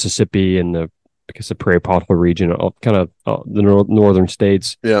part of the Mississippi and the Prairie Potawatomi region, kind of the northern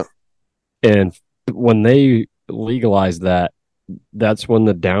states. Yeah, and when they legalized that, that's when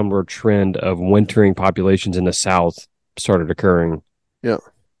the downward trend of wintering populations in the South started occurring. Yeah.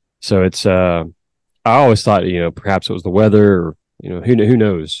 So it's, I always thought, perhaps it was the weather or, who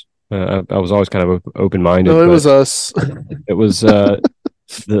knows? I was always kind of open-minded. No, it was us. It was the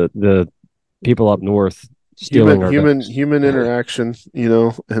people up north stealing human interaction,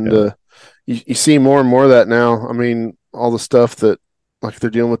 and you see more and more of that now. All the stuff that like they're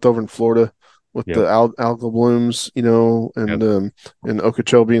dealing with over in Florida with the algal blooms, and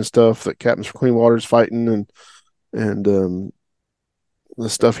Okeechobee and stuff that Captains for Clean Water's fighting and the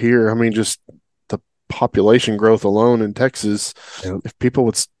stuff here. Just the population growth alone in Texas. If people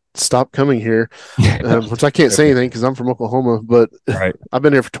would stop coming here, which I can't say anything because I'm from Oklahoma, but I've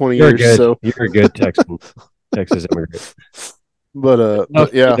been here for 20 years. So you're a good Texas immigrant. But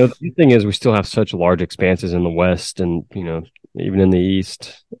the thing is, we still have such large expanses in the West, and even in the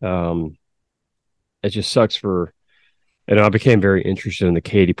East. It just sucks I became very interested in the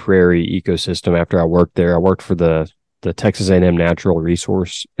Katy Prairie ecosystem after I worked there. I worked for the Texas A&M Natural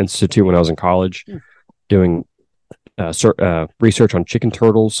Resource Institute when I was in college, doing research on chicken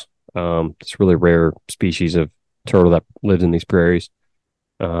turtles. It's a really rare species of turtle that lives in these prairies.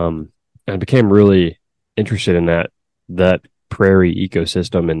 And I became really interested in that prairie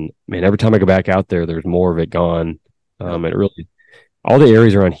ecosystem. And man, every time I go back out there, there's more of it gone. It really, all the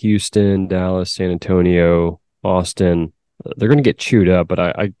areas around Houston, Dallas, San Antonio, Austin, they're going to get chewed up. But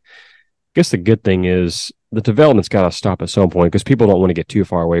I guess the good thing is the development's got to stop at some point because people don't want to get too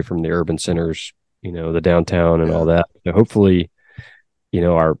far away from the urban centers, the downtown and all that. So hopefully,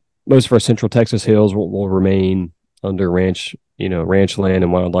 most of our Central Texas hills will remain under ranch, ranch land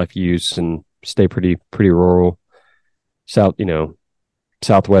and wildlife use, and stay pretty rural.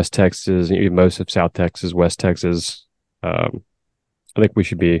 Southwest Texas, even most of South Texas, West Texas. I think we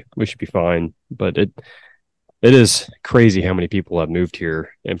should be fine. But it is crazy how many people have moved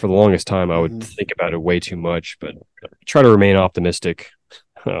here, and for the longest time, I would think about it way too much. But I try to remain optimistic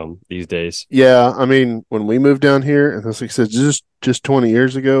these days. Yeah, I mean, when we moved down here, and as I said, just 20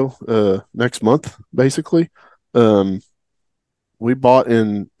 years ago, next month, basically, we bought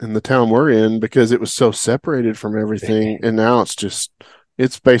in the town we're in because it was so separated from everything, and now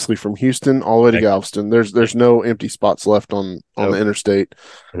it's basically from Houston all the way to Galveston. There's no empty spots left on the interstate,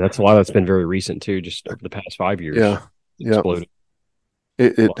 and that's a lot that's been very recent too, just over the past 5 years. Yeah, exploded.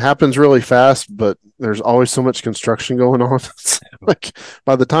 It happens really fast, but there's always so much construction going on. Like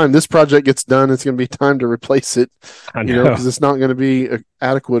by the time this project gets done, it's going to be time to replace it, because it's not going to be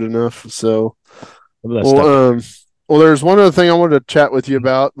adequate enough. So, well, there's one other thing I wanted to chat with you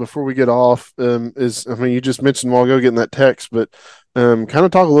about before we get off. You just mentioned a while ago getting that text, but kind of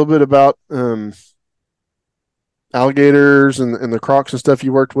talk a little bit about alligators and the crocs and stuff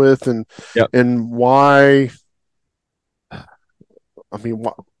you worked with, and why. I mean,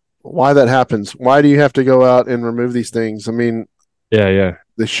 why that happens? Why do you have to go out and remove these things? I mean, they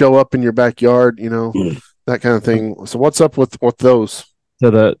show up in your backyard, that kind of thing. So what's up with those?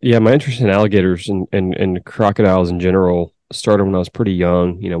 So my interest in alligators and crocodiles in general started when I was pretty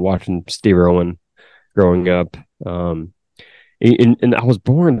young, watching Steve Irwin growing up. And I was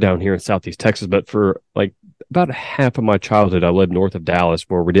born down here in Southeast Texas, but for like about half of my childhood, I lived north of Dallas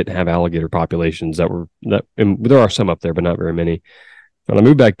where we didn't have alligator populations and there are some up there, but not very many. When I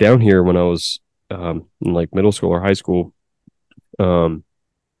moved back down here when I was in like middle school or high school, I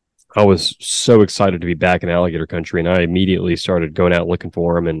was so excited to be back in alligator country, and I immediately started going out looking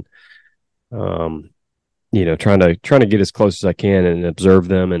for them and trying to get as close as I can and observe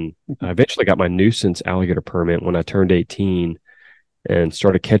them. And I eventually got my nuisance alligator permit when I turned 18 and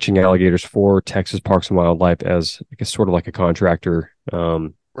started catching alligators for Texas Parks and Wildlife as sort of like a contractor.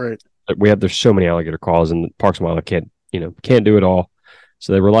 Right. There's so many alligator calls, and Parks and Wildlife can't do it all.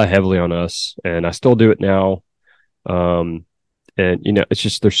 So they rely heavily on us, and I still do it now. And it's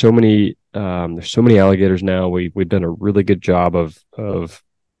just there's so many alligators now. We've done a really good job of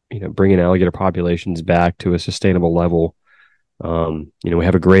bringing alligator populations back to a sustainable level. We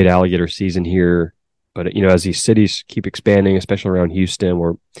have a great alligator season here, but as these cities keep expanding, especially around Houston,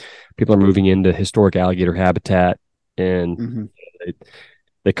 where people are moving into historic alligator habitat, and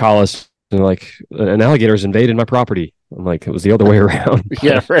they call us. They're like, an alligator's invaded my property. I'm like, it was the other way around.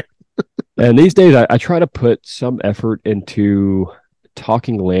 Yeah, right. And these days, I try to put some effort into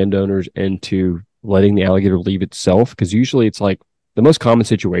talking landowners into letting the alligator leave itself, because usually it's like the most common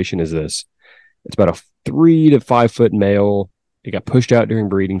situation is this. It's about a 3 to 5 foot male. It got pushed out during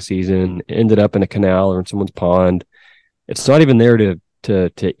breeding season, ended up in a canal or in someone's pond. It's not even there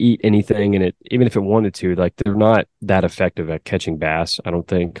to eat anything, and even if it wanted to, like, they're not that effective at catching bass, I don't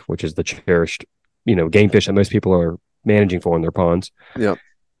think, which is the cherished game fish that most people are managing for in their ponds. Yeah.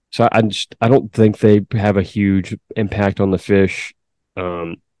 So I don't think they have a huge impact on the fish,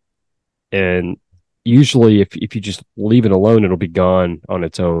 and usually if you just leave it alone, it'll be gone on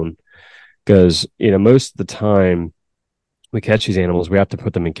its own, because most of the time we catch these animals, we have to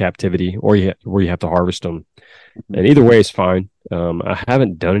put them in captivity, or you have to harvest them. And either way is fine. I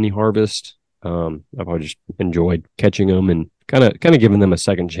haven't done any harvest. I've always just enjoyed catching them and kind of giving them a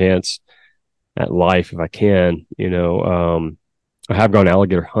second chance at life if I can. I have gone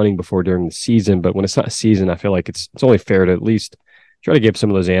alligator hunting before during the season, but when it's not season, I feel like it's only fair to at least try to give some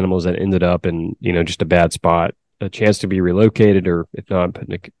of those animals that ended up in just a bad spot a chance to be relocated, or if not, put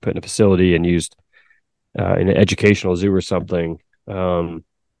in a facility and used in an educational zoo or something.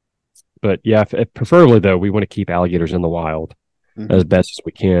 But yeah, preferably though, we want to keep alligators in the wild as best as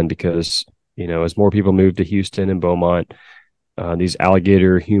we can, because as more people move to Houston and Beaumont, these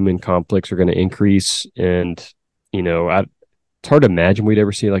alligator human conflicts are going to increase, and it's hard to imagine we'd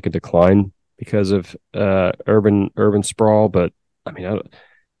ever see like a decline because of urban sprawl. But I mean,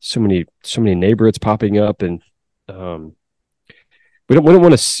 so many neighborhoods popping up, and we don't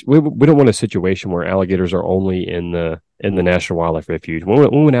want a situation where alligators are only in the National Wildlife Refuge. We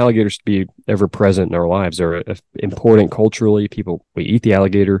want alligators to be ever present in our lives. They're important culturally. We eat the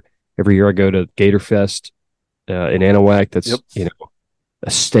alligator every year. I go to Gator Fest in Anahuac. That's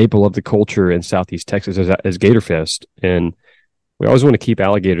a staple of the culture in Southeast Texas as Gator Fest, and we always want to keep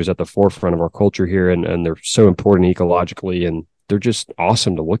alligators at the forefront of our culture here, and they're so important ecologically, and they're just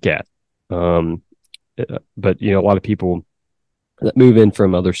awesome to look at. But a lot of people that move in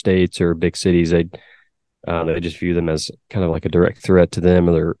from other states or big cities, They just view them as kind of like a direct threat to them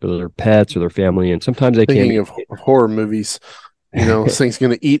or their pets or their family. And sometimes they Thinking can of horror movies, this thing's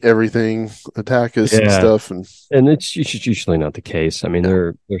going to eat everything, attack us and yeah. stuff. And It's usually not the case. I mean,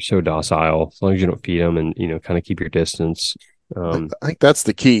 they're so docile as long as you don't feed them and, kind of keep your distance. I think that's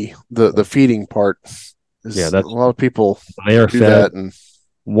the key. The feeding part is that's a lot of people they are do fed that, and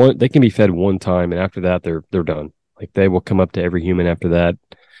they can be fed one time, and after that they're done. Like they will come up to every human after that.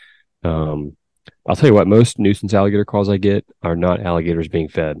 I'll tell you what, most nuisance alligator calls I get are not alligators being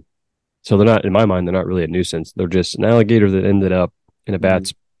fed. So they're not, in my mind, they're not really a nuisance. They're just an alligator that ended up in a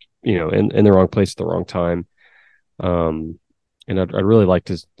bad, in the wrong place at the wrong time. And I'd really like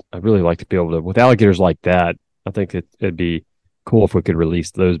to be able to, with alligators like that, I think it'd be cool if we could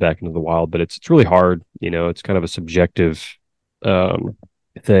release those back into the wild, but it's really hard. It's kind of a subjective,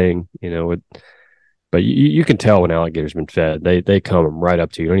 thing, but you can tell when alligator's been fed. They come right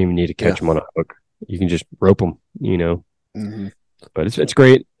up to you. You don't even need to catch them on a hook. You can just rope them, mm-hmm. But it's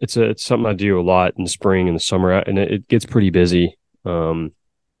great. It's something I do a lot in the spring and the summer, and it gets pretty busy. And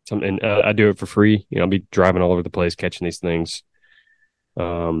I do it for free. I'll be driving all over the place catching these things.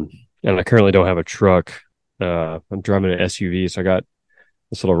 And I currently don't have a truck. I'm driving an SUV, so I got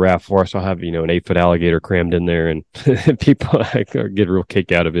this little RAV4. So I'll have an 8-foot alligator crammed in there, and people get a real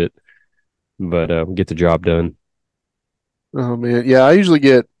kick out of it. But we get the job done. Oh man, yeah, I usually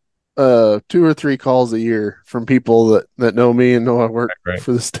get 2 or 3 calls a year from people that know me and know I work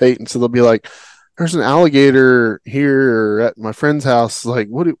for the state, and so they'll be like, "There's an alligator here or at my friend's house. Like,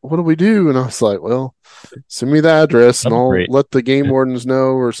 what do we do?" And I was like, "Well, send me the address, and I'll let the game wardens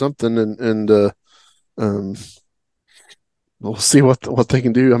know or something, and we'll see what they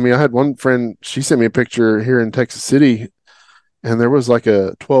can do." I mean, I had one friend; she sent me a picture here in Texas City, and there was like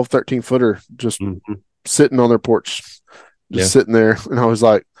a 12, 13 footer just sitting on their porch, sitting there, and I was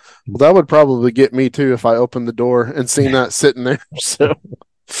like, well, that would probably get me too if I opened the door and seen that sitting there. So,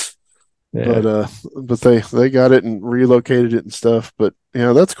 but they got it and relocated it and stuff. But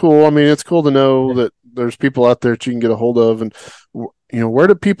that's cool. I mean, it's cool to know that there's people out there that you can get a hold of, and where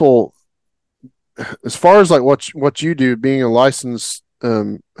do people, as far as like what you do, being a licensed,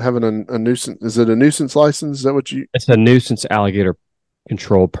 having a nuisance, is it a nuisance license? Is that what you? It's a nuisance alligator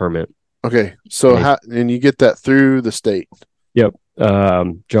control permit. Okay, so and you get that through the state? Yep.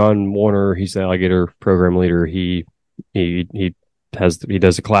 John Warner, he's the alligator program leader. He does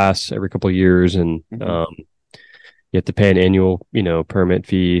a class every couple of years, and you have to pay an annual permit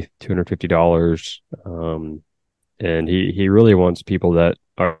fee, $250. And he really wants people that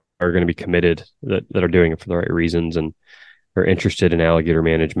are going to be committed, that are doing it for the right reasons and are interested in alligator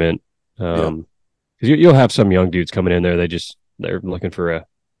management. Because you'll have some young dudes coming in there, they're looking for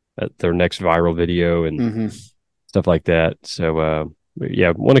their next viral video and stuff like that. So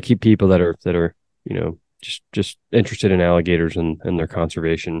want to keep people that are just interested in alligators and their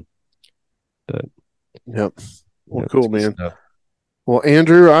conservation. But well, cool, man. Well,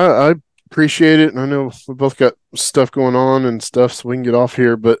 Andrew, I appreciate it, and I know we both got stuff going on and stuff, so we can get off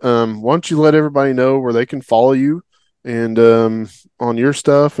here. But why don't you let everybody know where they can follow you and on your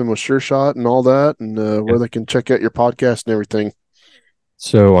stuff and with Sure Shot and all that, and where they can check out your podcast and everything.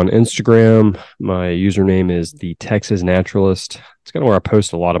 So on Instagram, my username is the Texas Naturalist. It's kind of where I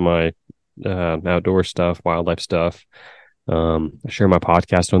post a lot of my outdoor stuff, wildlife stuff. I share my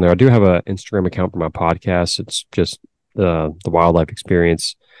podcast on there. I do have an Instagram account for my podcast. It's just the Wildlife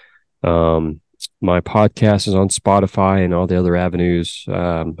Experience. My podcast is on Spotify and all the other avenues.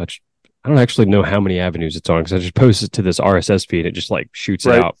 But I don't actually know how many avenues it's on because I just post it to this RSS feed. It just like shoots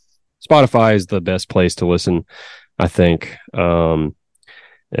it out. Spotify is the best place to listen, I think.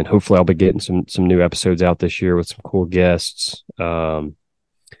 And hopefully I'll be getting some new episodes out this year with some cool guests.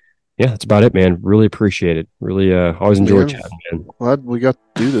 That's about it, man. Really appreciate it. Really always enjoy chatting, man. Glad we got to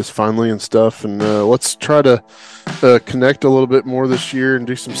do this finally and stuff. And let's try to connect a little bit more this year and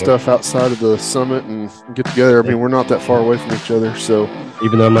do some stuff outside of the summit and get together. I mean, we're not that far away from each other. So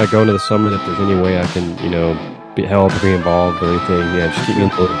even though I'm not going to the summit, if there's any way I can, help or be involved or anything, just keep me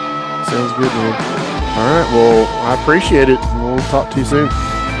informed. Sounds good, man. All right. Well, I appreciate it. We'll talk to you soon.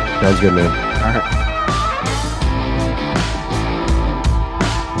 Sounds good, man. All right.